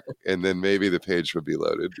come back, and then maybe the page would be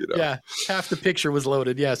loaded, you know. Yeah. Half the picture was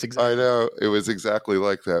loaded. Yes, exactly. I know. It was exactly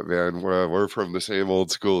like that, man. We're from the same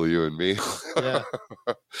old school, you and me. Yeah.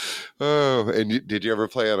 Oh, and did you ever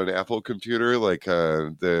play on an Apple computer, like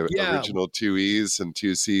the Yeah. original 2Es and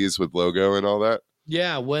 2Cs with logo and all that?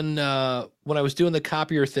 Yeah. When I was doing the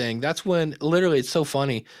copier thing, that's when literally it's so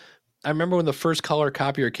funny. I remember when the first color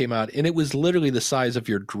copier came out, and it was literally the size of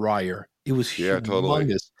your dryer. It was Yeah, totally.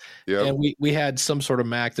 humongous. Yep. And we had some sort of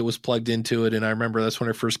Mac that was plugged into it. And I remember that's when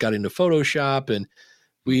I first got into Photoshop, and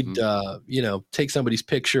we'd, take somebody's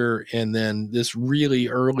picture, and then this really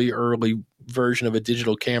early version of a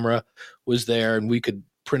digital camera was there, and we could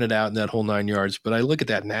print it out in that whole 9 yards. But I look at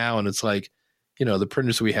that now, and it's like, the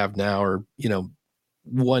printers we have now are, who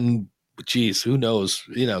knows,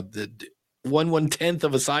 the 1/10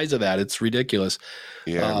 of a size of that. It's ridiculous.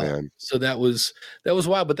 Yeah, man. So that was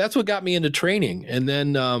wild, but that's what got me into training. And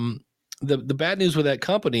then the bad news with that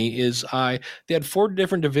company is they had 4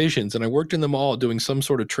 different divisions, and I worked in them all doing some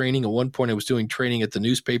sort of training. At one point I was doing training at the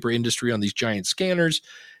newspaper industry on these giant scanners,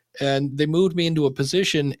 and they moved me into a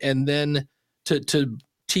position and then to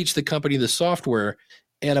teach the company the software.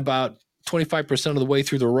 And about 25% of the way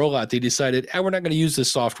through the rollout, they decided, we're not going to use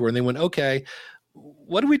this software. And they went, okay,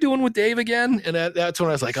 what are we doing with Dave again? And that's when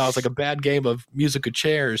I was like, it's like a bad game of musical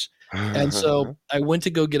chairs. And so I went to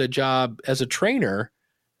go get a job as a trainer,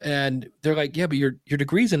 and they're like, yeah, but your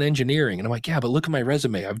degree's in engineering. And I'm like, yeah, but look at my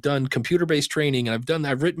resume. I've done computer-based training, and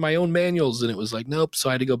I've written my own manuals. And it was like, nope. So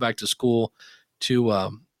I had to go back to school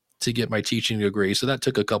to get my teaching degree. So that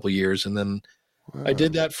took a couple years. And then I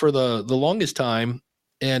did that for the longest time,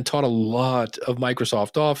 and taught a lot of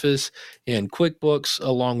Microsoft Office and QuickBooks,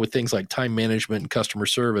 along with things like time management and customer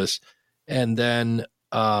service. And then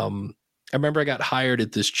I remember I got hired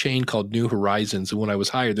at this chain called New Horizons. And when I was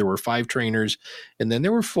hired, there were 5 trainers, and then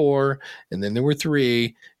there were 4, and then there were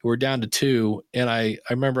 3, who were down to 2. And I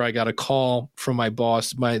remember I got a call from my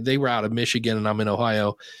boss. They were out of Michigan, and I'm in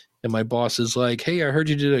Ohio. And my boss is like, hey, I heard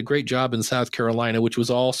you did a great job in South Carolina, which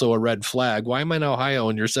was also a red flag. Why am I in Ohio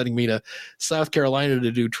and you're sending me to South Carolina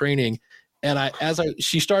to do training? And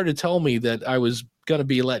she started to tell me that I was going to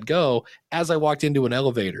be let go as I walked into an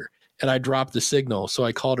elevator, and I dropped the signal. So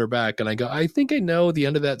I called her back, and I go, I think I know the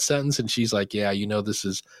end of that sentence. And she's like, yeah, this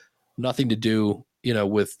is nothing to do,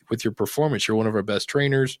 with your performance. You're one of our best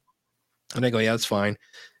trainers. And I go, yeah, that's fine.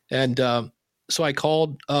 And so I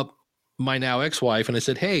called up my now ex-wife, and I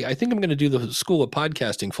said, hey, I think I'm going to do the School of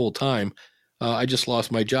Podcasting full time. I just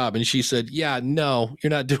lost my job. And she said, yeah, no,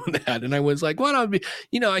 you're not doing that. And I was like, well,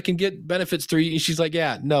 I can get benefits through you. And she's like,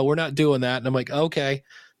 yeah, no, we're not doing that. And I'm like, okay.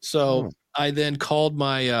 So I then called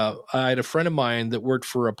I had a friend of mine that worked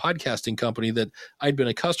for a podcasting company that I'd been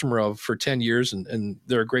a customer of for 10 years, and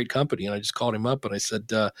they're a great company. And I just called him up, and I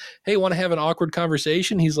said, hey, want to have an awkward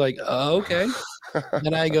conversation? He's like, okay.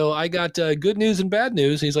 And I go, I got good news and bad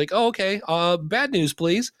news. And he's like, oh, okay. Bad news,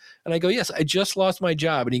 please. And I go, yes, I just lost my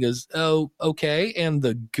job. And he goes, oh, okay. And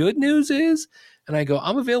the good news is, and I go,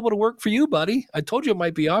 I'm available to work for you, buddy. I told you it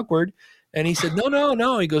might be awkward. And he said,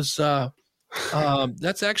 no. He goes,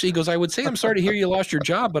 that's actually, he goes, I would say, I'm sorry to hear you lost your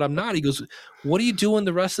job, but I'm not. He goes, what are you doing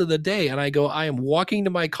the rest of the day? And I go, I am walking to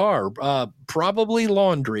my car, probably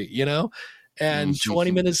laundry, And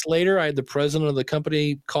 20 minutes later, I had the president of the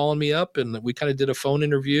company calling me up, and we kind of did a phone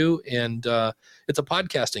interview, and it's a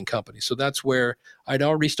podcasting company. So that's where I'd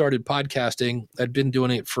already started podcasting. I'd been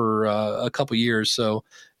doing it for a couple years.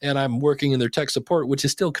 And I'm working in their tech support, which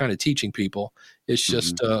is still kind of teaching people. It's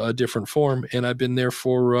just a different form. And I've been there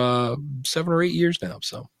for 7 or 8 years now.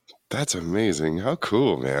 So that's amazing. How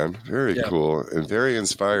cool, man. Very cool, and very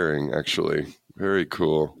inspiring, actually. Very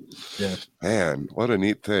cool. Yeah. Man, what a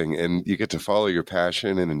neat thing. And you get to follow your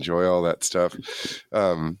passion and enjoy all that stuff.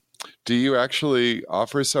 Do you actually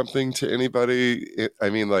offer something to anybody? I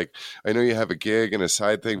mean, like, I know you have a gig and a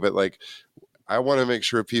side thing, but like, I want to make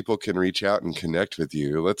sure people can reach out and connect with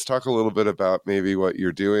you. Let's talk a little bit about maybe what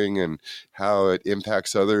you're doing and how it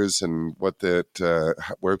impacts others, and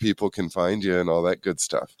where people can find you and all that good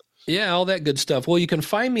stuff. Yeah, all that good stuff. Well, you can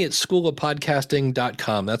find me at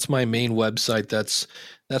schoolofpodcasting.com. That's my main website. That's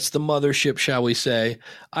the mothership, shall we say.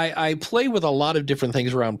 I play with a lot of different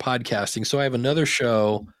things around podcasting. So I have another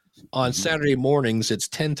show on Saturday mornings. It's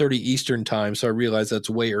 10:30 Eastern time. So I realize that's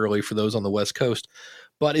way early for those on the West Coast.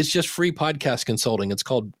 but it's just free podcast consulting. It's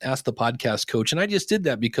called Ask the Podcast Coach. And I just did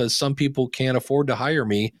that because some people can't afford to hire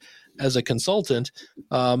me as a consultant.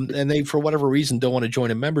 And they, for whatever reason, don't want to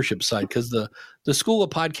join a membership site, because the School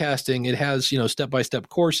of Podcasting, it has, step-by-step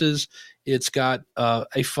courses. It's got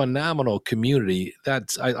a phenomenal community.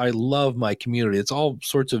 I love my community. It's all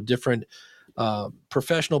sorts of different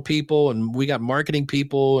professional people, and we got marketing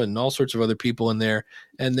people and all sorts of other people in there.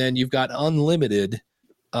 And then you've got unlimited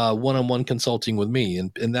one-on-one consulting with me.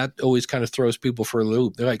 And that always kind of throws people for a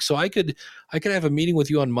loop. They're like, so I could have a meeting with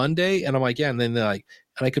you on Monday. And I'm like, yeah. And then they're like,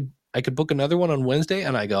 and I could book another one on Wednesday.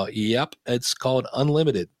 And I go, yep, it's called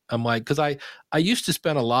unlimited. I'm like, cause I used to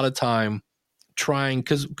spend a lot of time trying,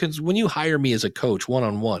 cause when you hire me as a coach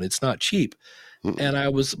one-on-one, it's not cheap.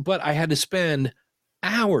 Mm-hmm. But I had to spend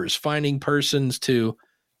hours finding persons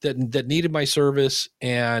that needed my service,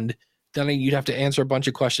 and then you'd have to answer a bunch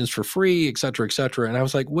of questions for free, et cetera, et cetera. And I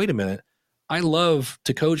was like, wait a minute, I love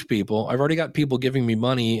to coach people. I've already got people giving me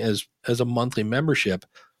money as a monthly membership.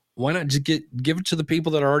 Why not just give it to the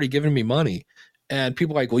people that are already giving me money? And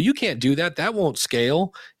people are like, well, you can't do that. That won't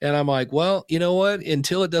scale. And I'm like, well, you know what?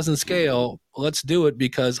 Until it doesn't scale, let's do it,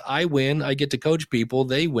 because I win. I get to coach people.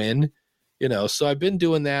 They win. So I've been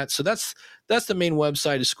doing that. So that's the main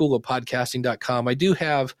website, is schoolofpodcasting.com. I do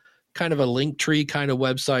have kind of a link tree kind of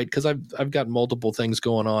website, because I've got multiple things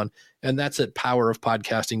going on, and that's at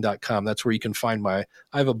powerofpodcasting.com. That's where you can find I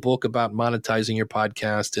have a book about monetizing your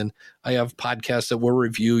podcast, and I have podcasts that will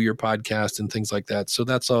review your podcast and things like that. So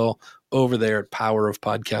that's all over there at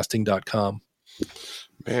powerofpodcasting.com.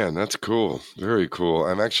 Man, that's cool. Very cool.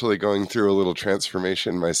 I'm actually going through a little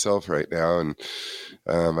transformation myself right now. And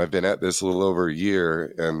I've been at this a little over a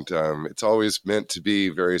year, and it's always meant to be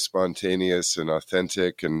very spontaneous and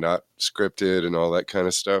authentic and not scripted and all that kind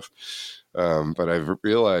of stuff. But I've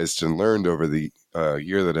realized and learned over the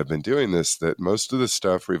year that I've been doing this, that most of the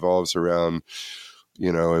stuff revolves around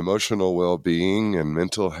emotional well-being and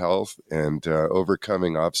mental health, and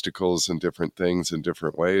overcoming obstacles and different things in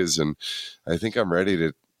different ways. And I think I'm ready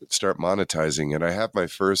to start monetizing it. I have my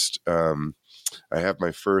first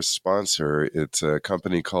sponsor. It's a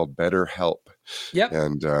company called BetterHelp. Yep.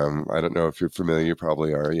 And I don't know if you're familiar. You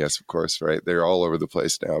probably are. Yes, of course. Right. They're all over the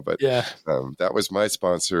place now. But yeah, that was my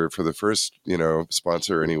sponsor for the first,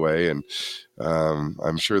 sponsor anyway. And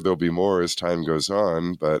I'm sure there'll be more as time goes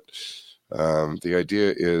on. But the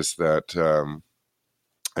idea is that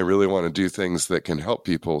I really want to do things that can help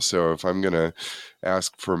people. So if I'm going to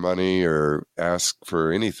ask for money or ask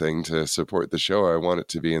for anything to support the show, I want it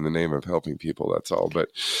to be in the name of helping people. That's all. But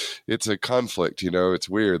it's a conflict, it's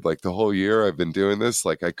weird. Like the whole year I've been doing this,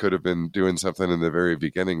 like I could have been doing something in the very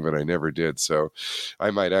beginning, but I never did. So I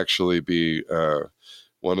might actually be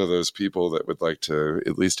one of those people that would like to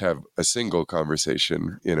at least have a single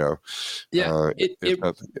conversation, Yeah.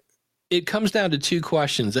 It comes down to two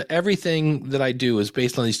questions. Everything that I do is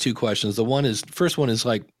based on these two questions. First one is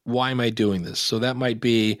like, why am I doing this? So that might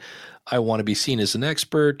be, I want to be seen as an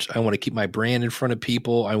expert. I want to keep my brand in front of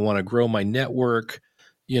people. I want to grow my network.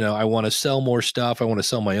 I want to sell more stuff. I want to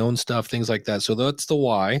sell my own stuff, things like that. So that's the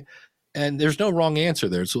why. And there's no wrong answer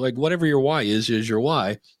there. So like whatever your why is your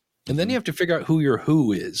why. And then you have to figure out who your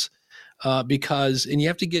who is. And you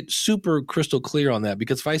have to get super crystal clear on that,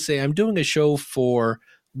 because if I say I'm doing a show for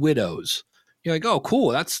widows, you're like, oh, cool.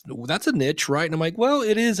 That's a niche, right? And I'm like, well,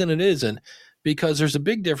 it is and it isn't, because there's a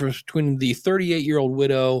big difference between the 38-year-old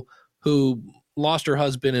widow who lost her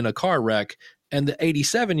husband in a car wreck and the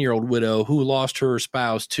 87-year-old widow who lost her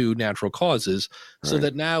spouse to natural causes. Right. So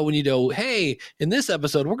that now when you go, hey, in this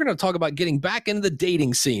episode, we're going to talk about getting back into the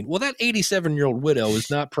dating scene. Well, that 87-year-old widow is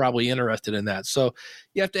not probably interested in that. So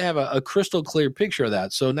you have to have a crystal clear picture of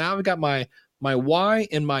that. So now I've got my why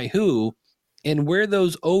and my who, and where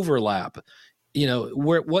those overlap,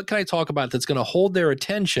 what can I talk about that's going to hold their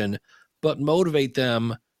attention, but motivate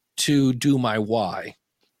them to do my why?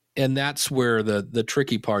 And that's where the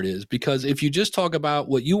tricky part is, because if you just talk about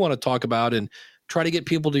what you want to talk about and try to get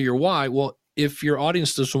people to your why, well, if your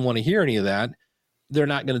audience doesn't want to hear any of that, they're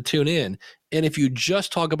not going to tune in. And if you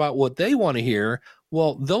just talk about what they want to hear,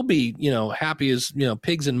 well, they'll be, happy as,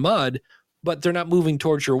 pigs in mud, but they're not moving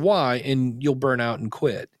towards your why, and you'll burn out and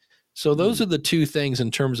quit. So those are the two things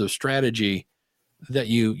in terms of strategy that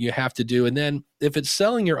you have to do. And then if it's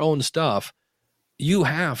selling your own stuff, you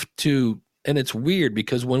have to, and it's weird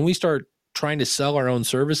because when we start trying to sell our own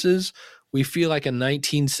services, we feel like a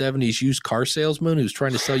 1970s used car salesman who's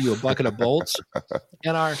trying to sell you a bucket of bolts.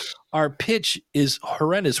 And our pitch is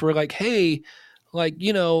horrendous. We're like, hey, like,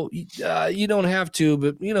 you don't have to,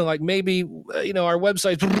 but, like maybe, our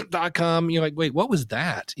website's .com. You're like, wait, what was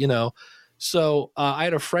that? So I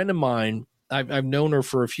had a friend of mine I've known her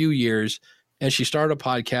for a few years, and she started a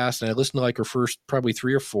podcast, and I listened to like her first probably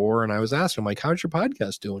 3 or 4, and I was asking, like, how's your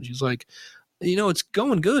podcast doing? She's like, it's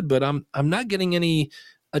going good, but I'm not getting any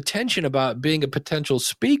attention about being a potential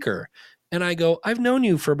speaker. And I go, I've known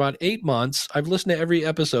you for about 8 months. I've listened to every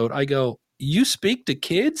episode. I go, you speak to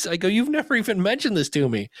kids? I go, you've never even mentioned this to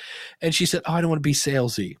me. And she said, oh, I don't want to be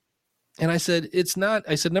salesy. And I said, it's not.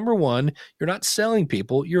 I said, number one, you're not selling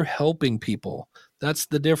people, you're helping people. That's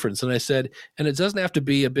the difference. And I said, and it doesn't have to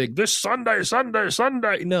be a big, this Sunday.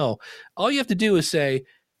 No, all you have to do is say,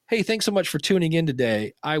 hey, thanks so much for tuning in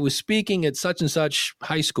today. I was speaking at such and such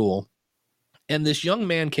high school, and this young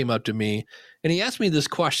man came up to me and he asked me this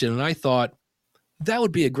question. And I thought that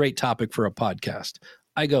would be a great topic for a podcast.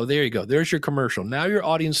 I go, there you go. There's your commercial. Now your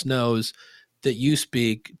audience knows that you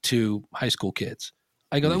speak to high school kids.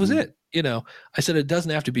 I go, that was it. I said, it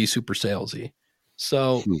doesn't have to be super salesy.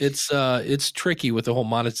 So it's tricky with the whole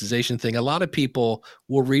monetization thing. A lot of people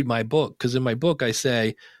will read my book because in my book, I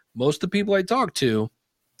say most of the people I talk to,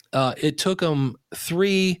 it took them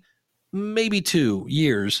 3, maybe 2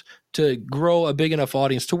 years to grow a big enough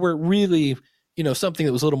audience to where it really, something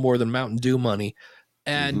that was a little more than Mountain Dew money.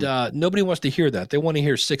 And nobody wants to hear that. They want to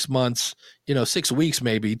hear 6 months, 6 weeks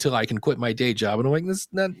maybe till I can quit my day job. And I'm like, that's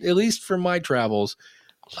not, at least for my travels,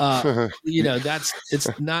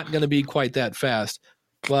 it's not going to be quite that fast.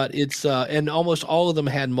 But it's and almost all of them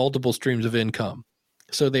had multiple streams of income.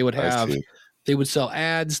 So they would sell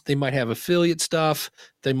ads. They might have affiliate stuff.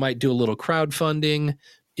 They might do a little crowdfunding.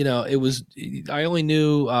 I only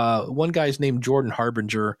knew one guy's named Jordan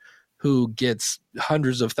Harbinger, who gets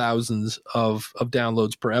hundreds of thousands of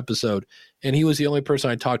downloads per episode. And he was the only person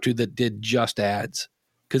I talked to that did just ads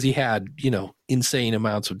because he had, insane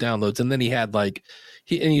amounts of downloads. And then he had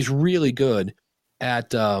he's really good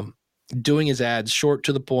at doing his ads short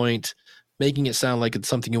to the point, making it sound like it's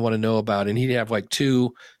something you want to know about. And he'd have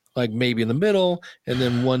 2, maybe in the middle, and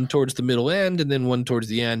then one towards the middle end, and then one towards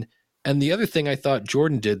the end. And the other thing I thought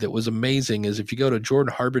Jordan did that was amazing is if you go to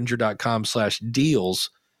jordanharbinger.com/deals,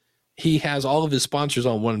 he has all of his sponsors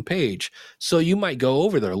on one page. So you might go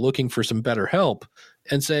over there looking for some better help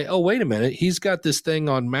and say, oh, wait a minute. He's got this thing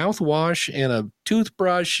on mouthwash and a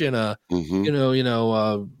toothbrush and a,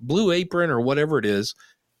 Blue Apron or whatever it is.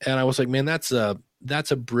 And I was like, man, that's a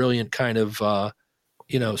brilliant kind of,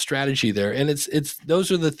 strategy there. And it's, those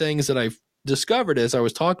are the things that I've discovered as I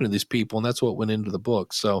was talking to these people, and that's what went into the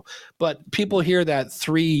book. So, but people hear that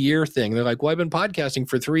 3-year thing. They're like, well, I've been podcasting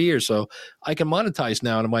for 3 years, so I can monetize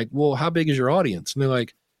now. And I'm like, well, how big is your audience? And they're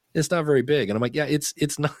like, it's not very big. And I'm like, yeah, it's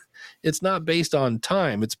not based on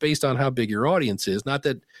time. It's based on how big your audience is. Not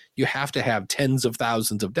that you have to have tens of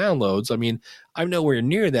thousands of downloads. I mean, I'm nowhere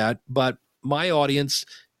near that, but my audience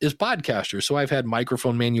is podcasters. So I've had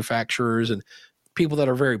microphone manufacturers and people that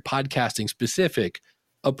are very podcasting specific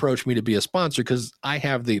approach me to be a sponsor because I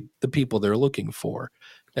have the people they're looking for.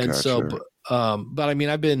 And gotcha. So, but I mean,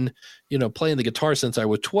 I've been, playing the guitar since I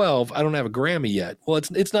was 12. I don't have a Grammy yet. Well,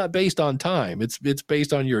 it's not based on time. It's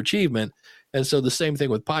based on your achievement. And so the same thing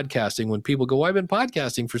with podcasting. When people go, well, I've been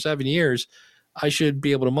podcasting for 7 years, I should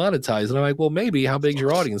be able to monetize. And I'm like, well, maybe. How big's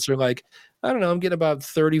your audience? They're like, I don't know. I'm getting about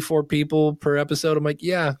 34 people per episode. I'm like,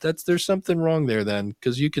 yeah, there's something wrong there then.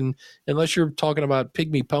 Because you can, unless you're talking about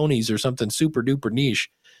pygmy ponies or something super duper niche,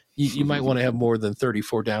 you might want to have more than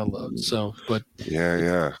 34 downloads. So, but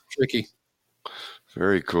yeah, tricky.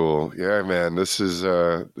 Very cool. Yeah, man, this is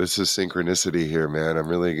synchronicity here, man. I'm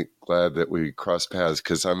really glad that we crossed paths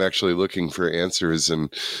because I'm actually looking for answers,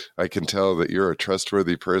 and I can tell that you're a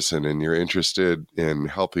trustworthy person and you're interested in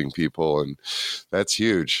helping people, and that's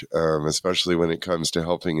huge, especially when it comes to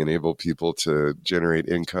helping enable people to generate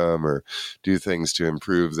income or do things to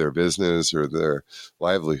improve their business or their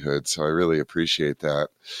livelihood. So I really appreciate that.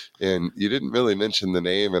 And you didn't really mention the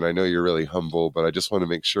name, and I know you're really humble, but I just want to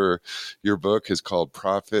make sure your book is called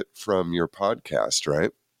Profit from Your Podcast,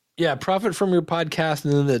 right? Yeah, Profit from Your Podcast.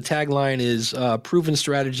 And then the tagline is proven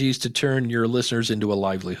strategies to turn your listeners into a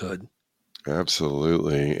livelihood.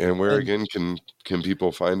 Absolutely. And where again can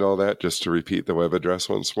people find all that? Just to repeat the web address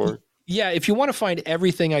once more. Yeah, if you want to find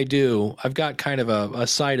everything I do, I've got kind of a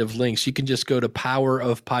site of links. You can just go to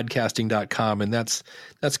powerofpodcasting.com, and that's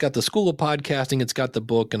got the School of Podcasting. It's got the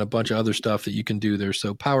book and a bunch of other stuff that you can do there.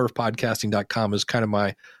 So powerofpodcasting.com is kind of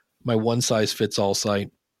my one-size-fits-all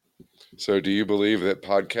site. So do you believe that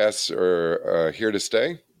podcasts are here to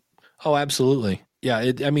stay? Oh, absolutely.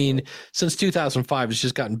 Yeah. Since 2005, it's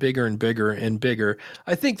just gotten bigger and bigger and bigger.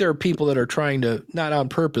 I think there are people that are trying to, not on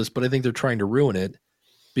purpose, but I think they're trying to ruin it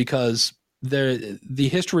because the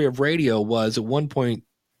history of radio was at one point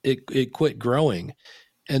it quit growing.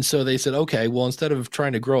 And so they said, okay, well, instead of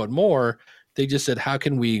trying to grow it more, they just said, how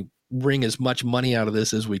can we wring as much money out of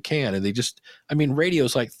this as we can? And radio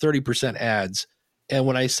is like 30% ads. And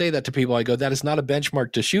when I say that to people, I go, that is not a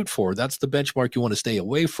benchmark to shoot for. That's the benchmark you want to stay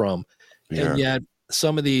away from. Yeah. And yet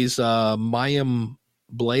some of these Mayim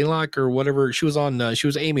Blaylock or whatever, she was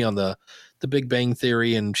Amy on the Big Bang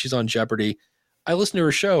Theory, and she's on Jeopardy. I listened to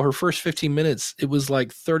her show. Her first 15 minutes, it was like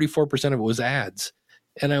 34% of it was ads.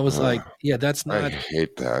 And I was like, yeah, that's not. I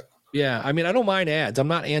hate that. Yeah. I mean, I don't mind ads. I'm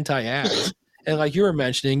not anti-ads. And like you were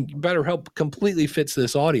mentioning, BetterHelp completely fits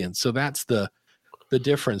this audience. So that's the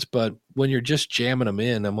difference. But when you're just jamming them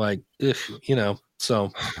in, I'm like, ugh,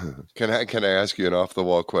 so. Can I ask you an off the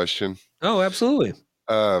wall question? Oh, absolutely.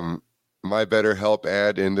 My BetterHelp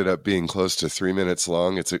ad ended up being close to 3 minutes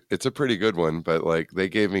long. It's a pretty good one, but like they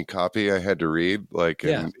gave me copy I had to read,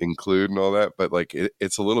 and include and all that. But like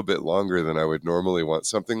it's a little bit longer than I would normally want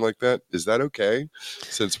something like that. Is that okay?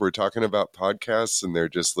 Since we're talking about podcasts and they're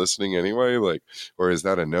just listening anyway, or is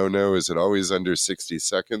that a no? Is it always under 60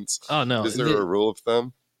 seconds? Oh no. Is there a rule of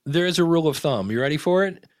thumb? There is a rule of thumb. You ready for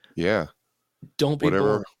it? Yeah. Don't be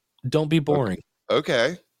boring. Don't be boring.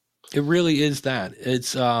 Okay. It really is that.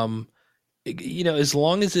 It's as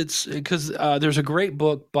long as it's because there's a great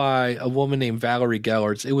book by a woman named Valerie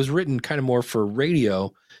Gellerts. It was written kind of more for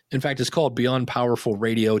radio. In fact, it's called Beyond Powerful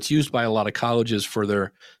Radio. It's used by a lot of colleges for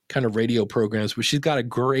their kind of radio programs, but she's got a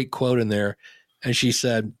great quote in there. And she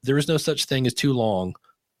said, there is no such thing as too long,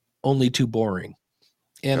 only too boring.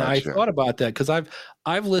 And gotcha. I thought about that because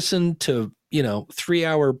I've listened to,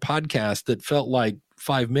 3-hour podcasts that felt like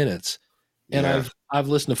 5 minutes. And I've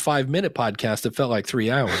listened to 5-minute podcasts that felt like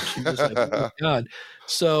 3 hours. Just like, oh my God.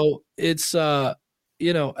 So it's, and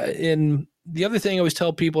the other thing I always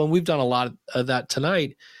tell people, and we've done a lot of that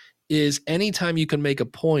tonight, is anytime you can make a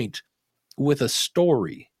point with a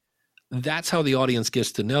story, that's how the audience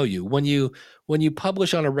gets to know you. When you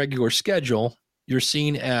publish on a regular schedule, you're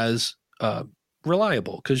seen as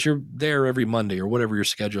reliable because you're there every Monday or whatever your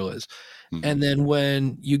schedule is. Mm-hmm. And then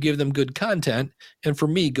when you give them good content, and for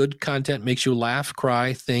me, good content makes you laugh,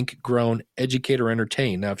 cry, think, groan, educate, or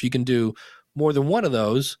entertain. Now, if you can do more than one of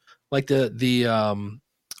those, like the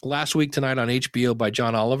Last Week Tonight on HBO by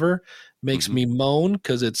John Oliver makes me moan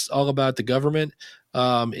because it's all about the government.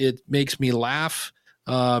 It makes me laugh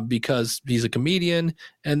because he's a comedian.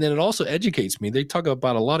 And then it also educates me. They talk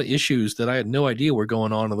about a lot of issues that I had no idea were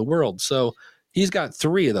going on in the world. So he's got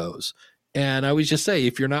 3 of those. And I always just say,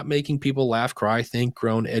 if you're not making people laugh, cry, think,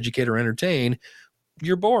 groan, educate, or entertain,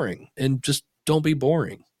 you're boring. And just don't be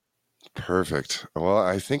boring. Perfect. Well,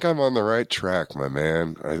 I think I'm on the right track, my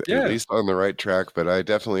man. At least on the right track, but I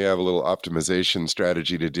definitely have a little optimization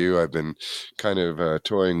strategy to do. I've been kind of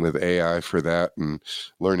toying with AI for that and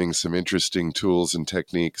learning some interesting tools and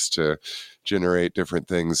techniques to generate different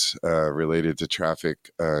things related to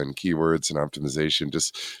traffic and keywords and optimization.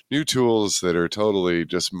 Just new tools that are totally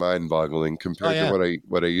just mind-boggling compared to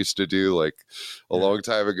what I used to do like a long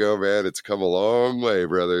time ago, man. It's come a long way,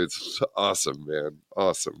 brother. It's awesome, man.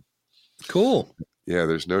 Awesome. Cool. Yeah,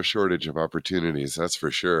 there's no shortage of opportunities, that's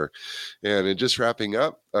for sure. And in just wrapping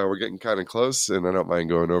up, we're getting kind of close, and I don't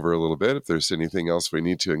mind going over a little bit if there's anything else we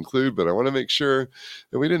need to include, but I want to make sure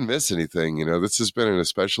that we didn't miss anything. This has been an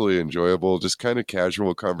especially enjoyable, just kind of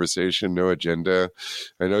casual conversation, no agenda.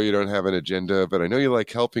 I know you don't have an agenda, but I know you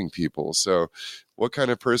like helping people. So what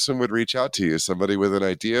kind of person would reach out to you? Somebody with an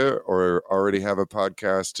idea or already have a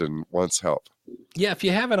podcast and wants help? Yeah, if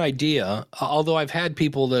you have an idea, although I've had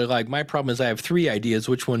people that are like, my problem is I have 3 ideas.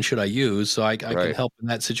 Which one should I use? So I can help in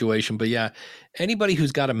that situation. But yeah, anybody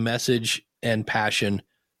who's got a message and passion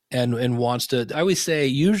and wants to, I always say,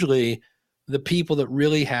 usually the people that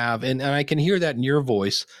really have, and I can hear that in your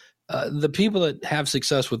voice, the people that have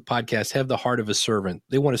success with podcasts have the heart of a servant.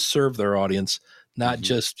 They want to serve their audience, not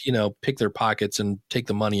just, pick their pockets and take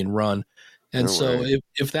the money and run. And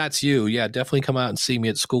if that's you, definitely come out and see me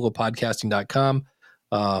at schoolofpodcasting.com.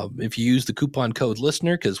 If you use the coupon code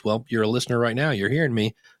listener, because, you're a listener right now, you're hearing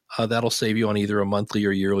me, that'll save you on either a monthly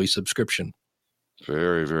or yearly subscription.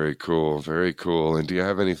 Very, very cool. Very cool. And do you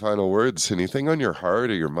have any final words, anything on your heart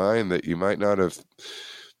or your mind that you might not have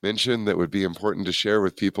mentioned that would be important to share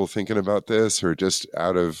with people thinking about this, or just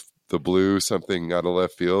out of the blue, something out of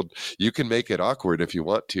left field? You can make it awkward if you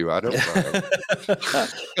want to. I don't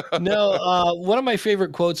mind. No, one of my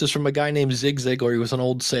favorite quotes is from a guy named Zig Ziglar. He was an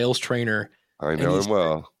old sales trainer. I know him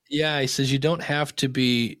well. Yeah, he says you don't have to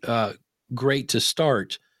be great to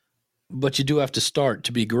start, but you do have to start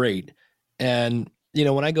to be great. And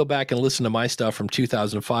when I go back and listen to my stuff from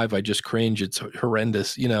 2005, I just cringe. It's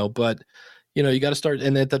horrendous, but you got to start.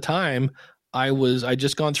 And at the time, I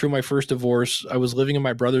just gone through my first divorce. I was living in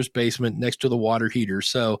my brother's basement next to the water heater.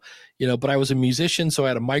 So, but I was a musician, so I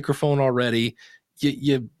had a microphone already.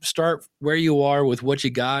 You start where you are with what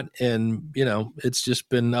you got, and it's just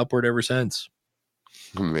been upward ever since.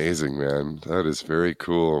 Amazing, man. That is very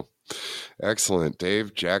cool. Excellent.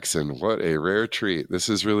 Dave Jackson, what a rare treat. This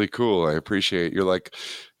is really cool. I appreciate you're like,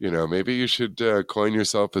 maybe you should coin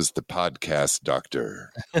yourself as the podcast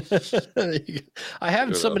doctor. I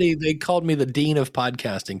have somebody, they called me the dean of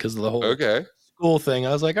podcasting because of the whole school thing.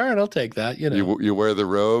 I was like, all right, I'll take that. You wear the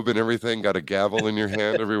robe and everything, got a gavel in your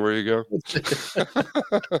hand everywhere you go.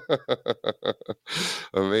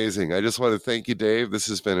 Amazing. I just want to thank you, Dave. This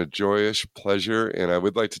has been a joyous pleasure, and I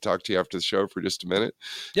would like to talk to you after the show for just a minute.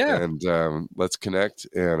 Yeah. And let's connect.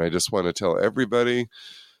 And I just want to tell everybody,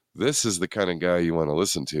 this is the kind of guy you want to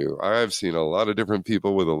listen to. I've seen a lot of different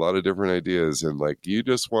people with a lot of different ideas, and you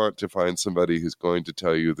just want to find somebody who's going to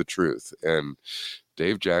tell you the truth. And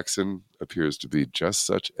Dave Jackson appears to be just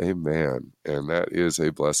such a man, and that is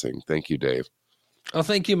a blessing. Thank you, Dave. Oh,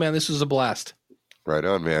 thank you, man. This was a blast. Right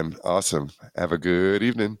on, man. Awesome. Have a good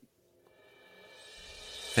evening.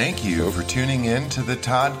 Thank you for tuning in to the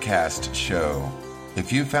Toddcast Show.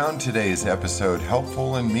 If you found today's episode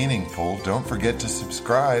helpful and meaningful, don't forget to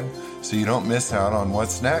subscribe so you don't miss out on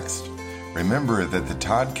what's next. Remember that the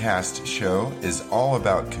Toddcast Show is all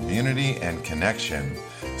about community and connection.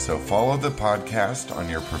 So follow the podcast on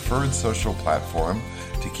your preferred social platform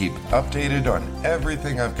to keep updated on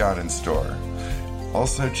everything I've got in store.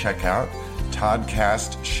 Also check out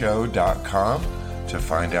toddcastshow.com to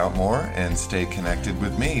find out more and stay connected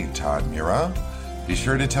with me, Todd Murat. Be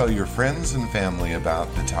sure to tell your friends and family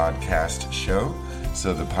about the Toddcast Show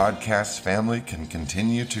so the podcast family can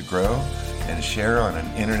continue to grow and share on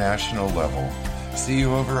an international level. See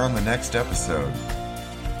you over on the next episode.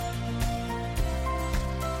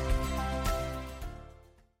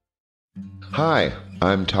 Hi,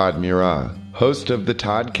 I'm Todd Murat, host of the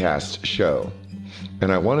Toddcast Show,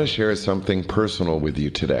 and I want to share something personal with you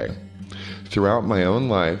today. Throughout my own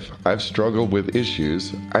life, I've struggled with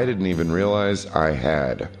issues I didn't even realize I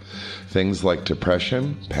had. Things like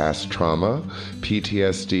depression, past trauma,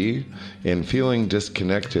 PTSD, and feeling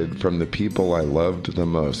disconnected from the people I loved the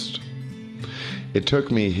most. It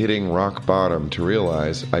took me hitting rock bottom to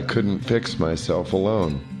realize I couldn't fix myself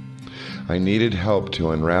alone. I needed help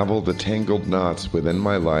to unravel the tangled knots within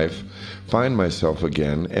my life, find myself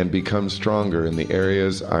again, and become stronger in the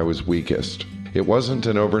areas I was weakest. It wasn't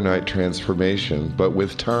an overnight transformation, but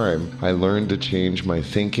with time, I learned to change my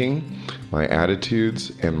thinking, my attitudes,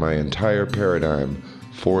 and my entire paradigm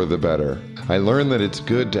for the better. I learned that it's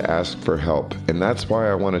good to ask for help, and that's why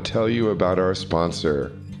I want to tell you about our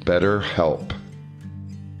sponsor, BetterHelp.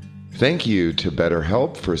 Thank you to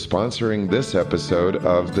BetterHelp for sponsoring this episode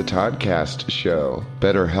of the Toddcast Show.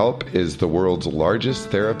 BetterHelp is the world's largest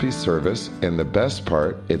therapy service, and the best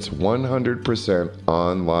part, it's 100%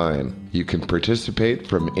 online. You can participate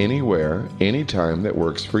from anywhere, anytime that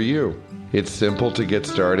works for you. It's simple to get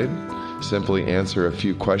started. Simply answer a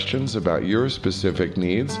few questions about your specific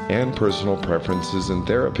needs and personal preferences in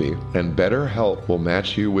therapy, and BetterHelp will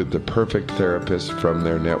match you with the perfect therapist from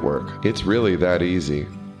their network. It's really that easy.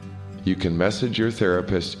 You can message your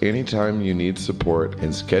therapist anytime you need support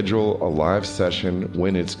and schedule a live session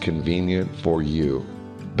when it's convenient for you.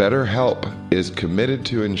 BetterHelp is committed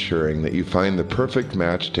to ensuring that you find the perfect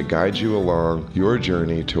match to guide you along your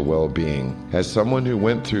journey to well-being. As someone who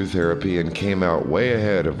went through therapy and came out way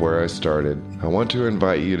ahead of where I started, I want to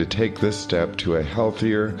invite you to take this step to a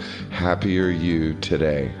healthier, happier you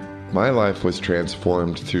today. My life was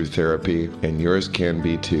transformed through therapy, and yours can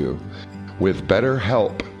be too. With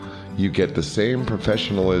BetterHelp, you get the same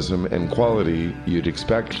professionalism and quality you'd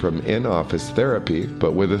expect from in-office therapy,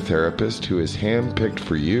 but with a therapist who is hand-picked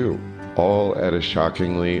for you, all at a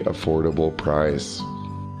shockingly affordable price.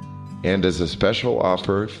 And as a special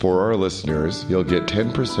offer for our listeners, you'll get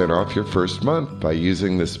 10% off your first month by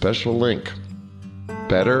using the special link,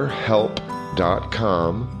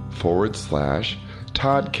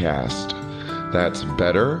 betterhelp.com/Toddcast. That's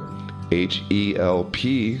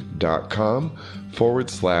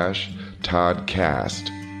betterhelp.com/Toddcast.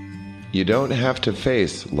 You don't have to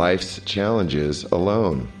face life's challenges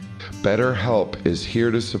alone. BetterHelp is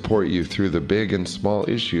here to support you through the big and small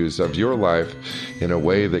issues of your life in a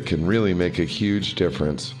way that can really make a huge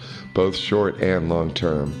difference, both short and long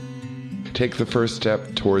term. Take the first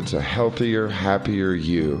step towards a healthier, happier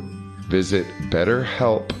you. Visit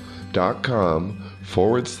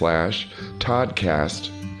betterhelp.com/Toddcast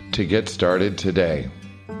to get started today.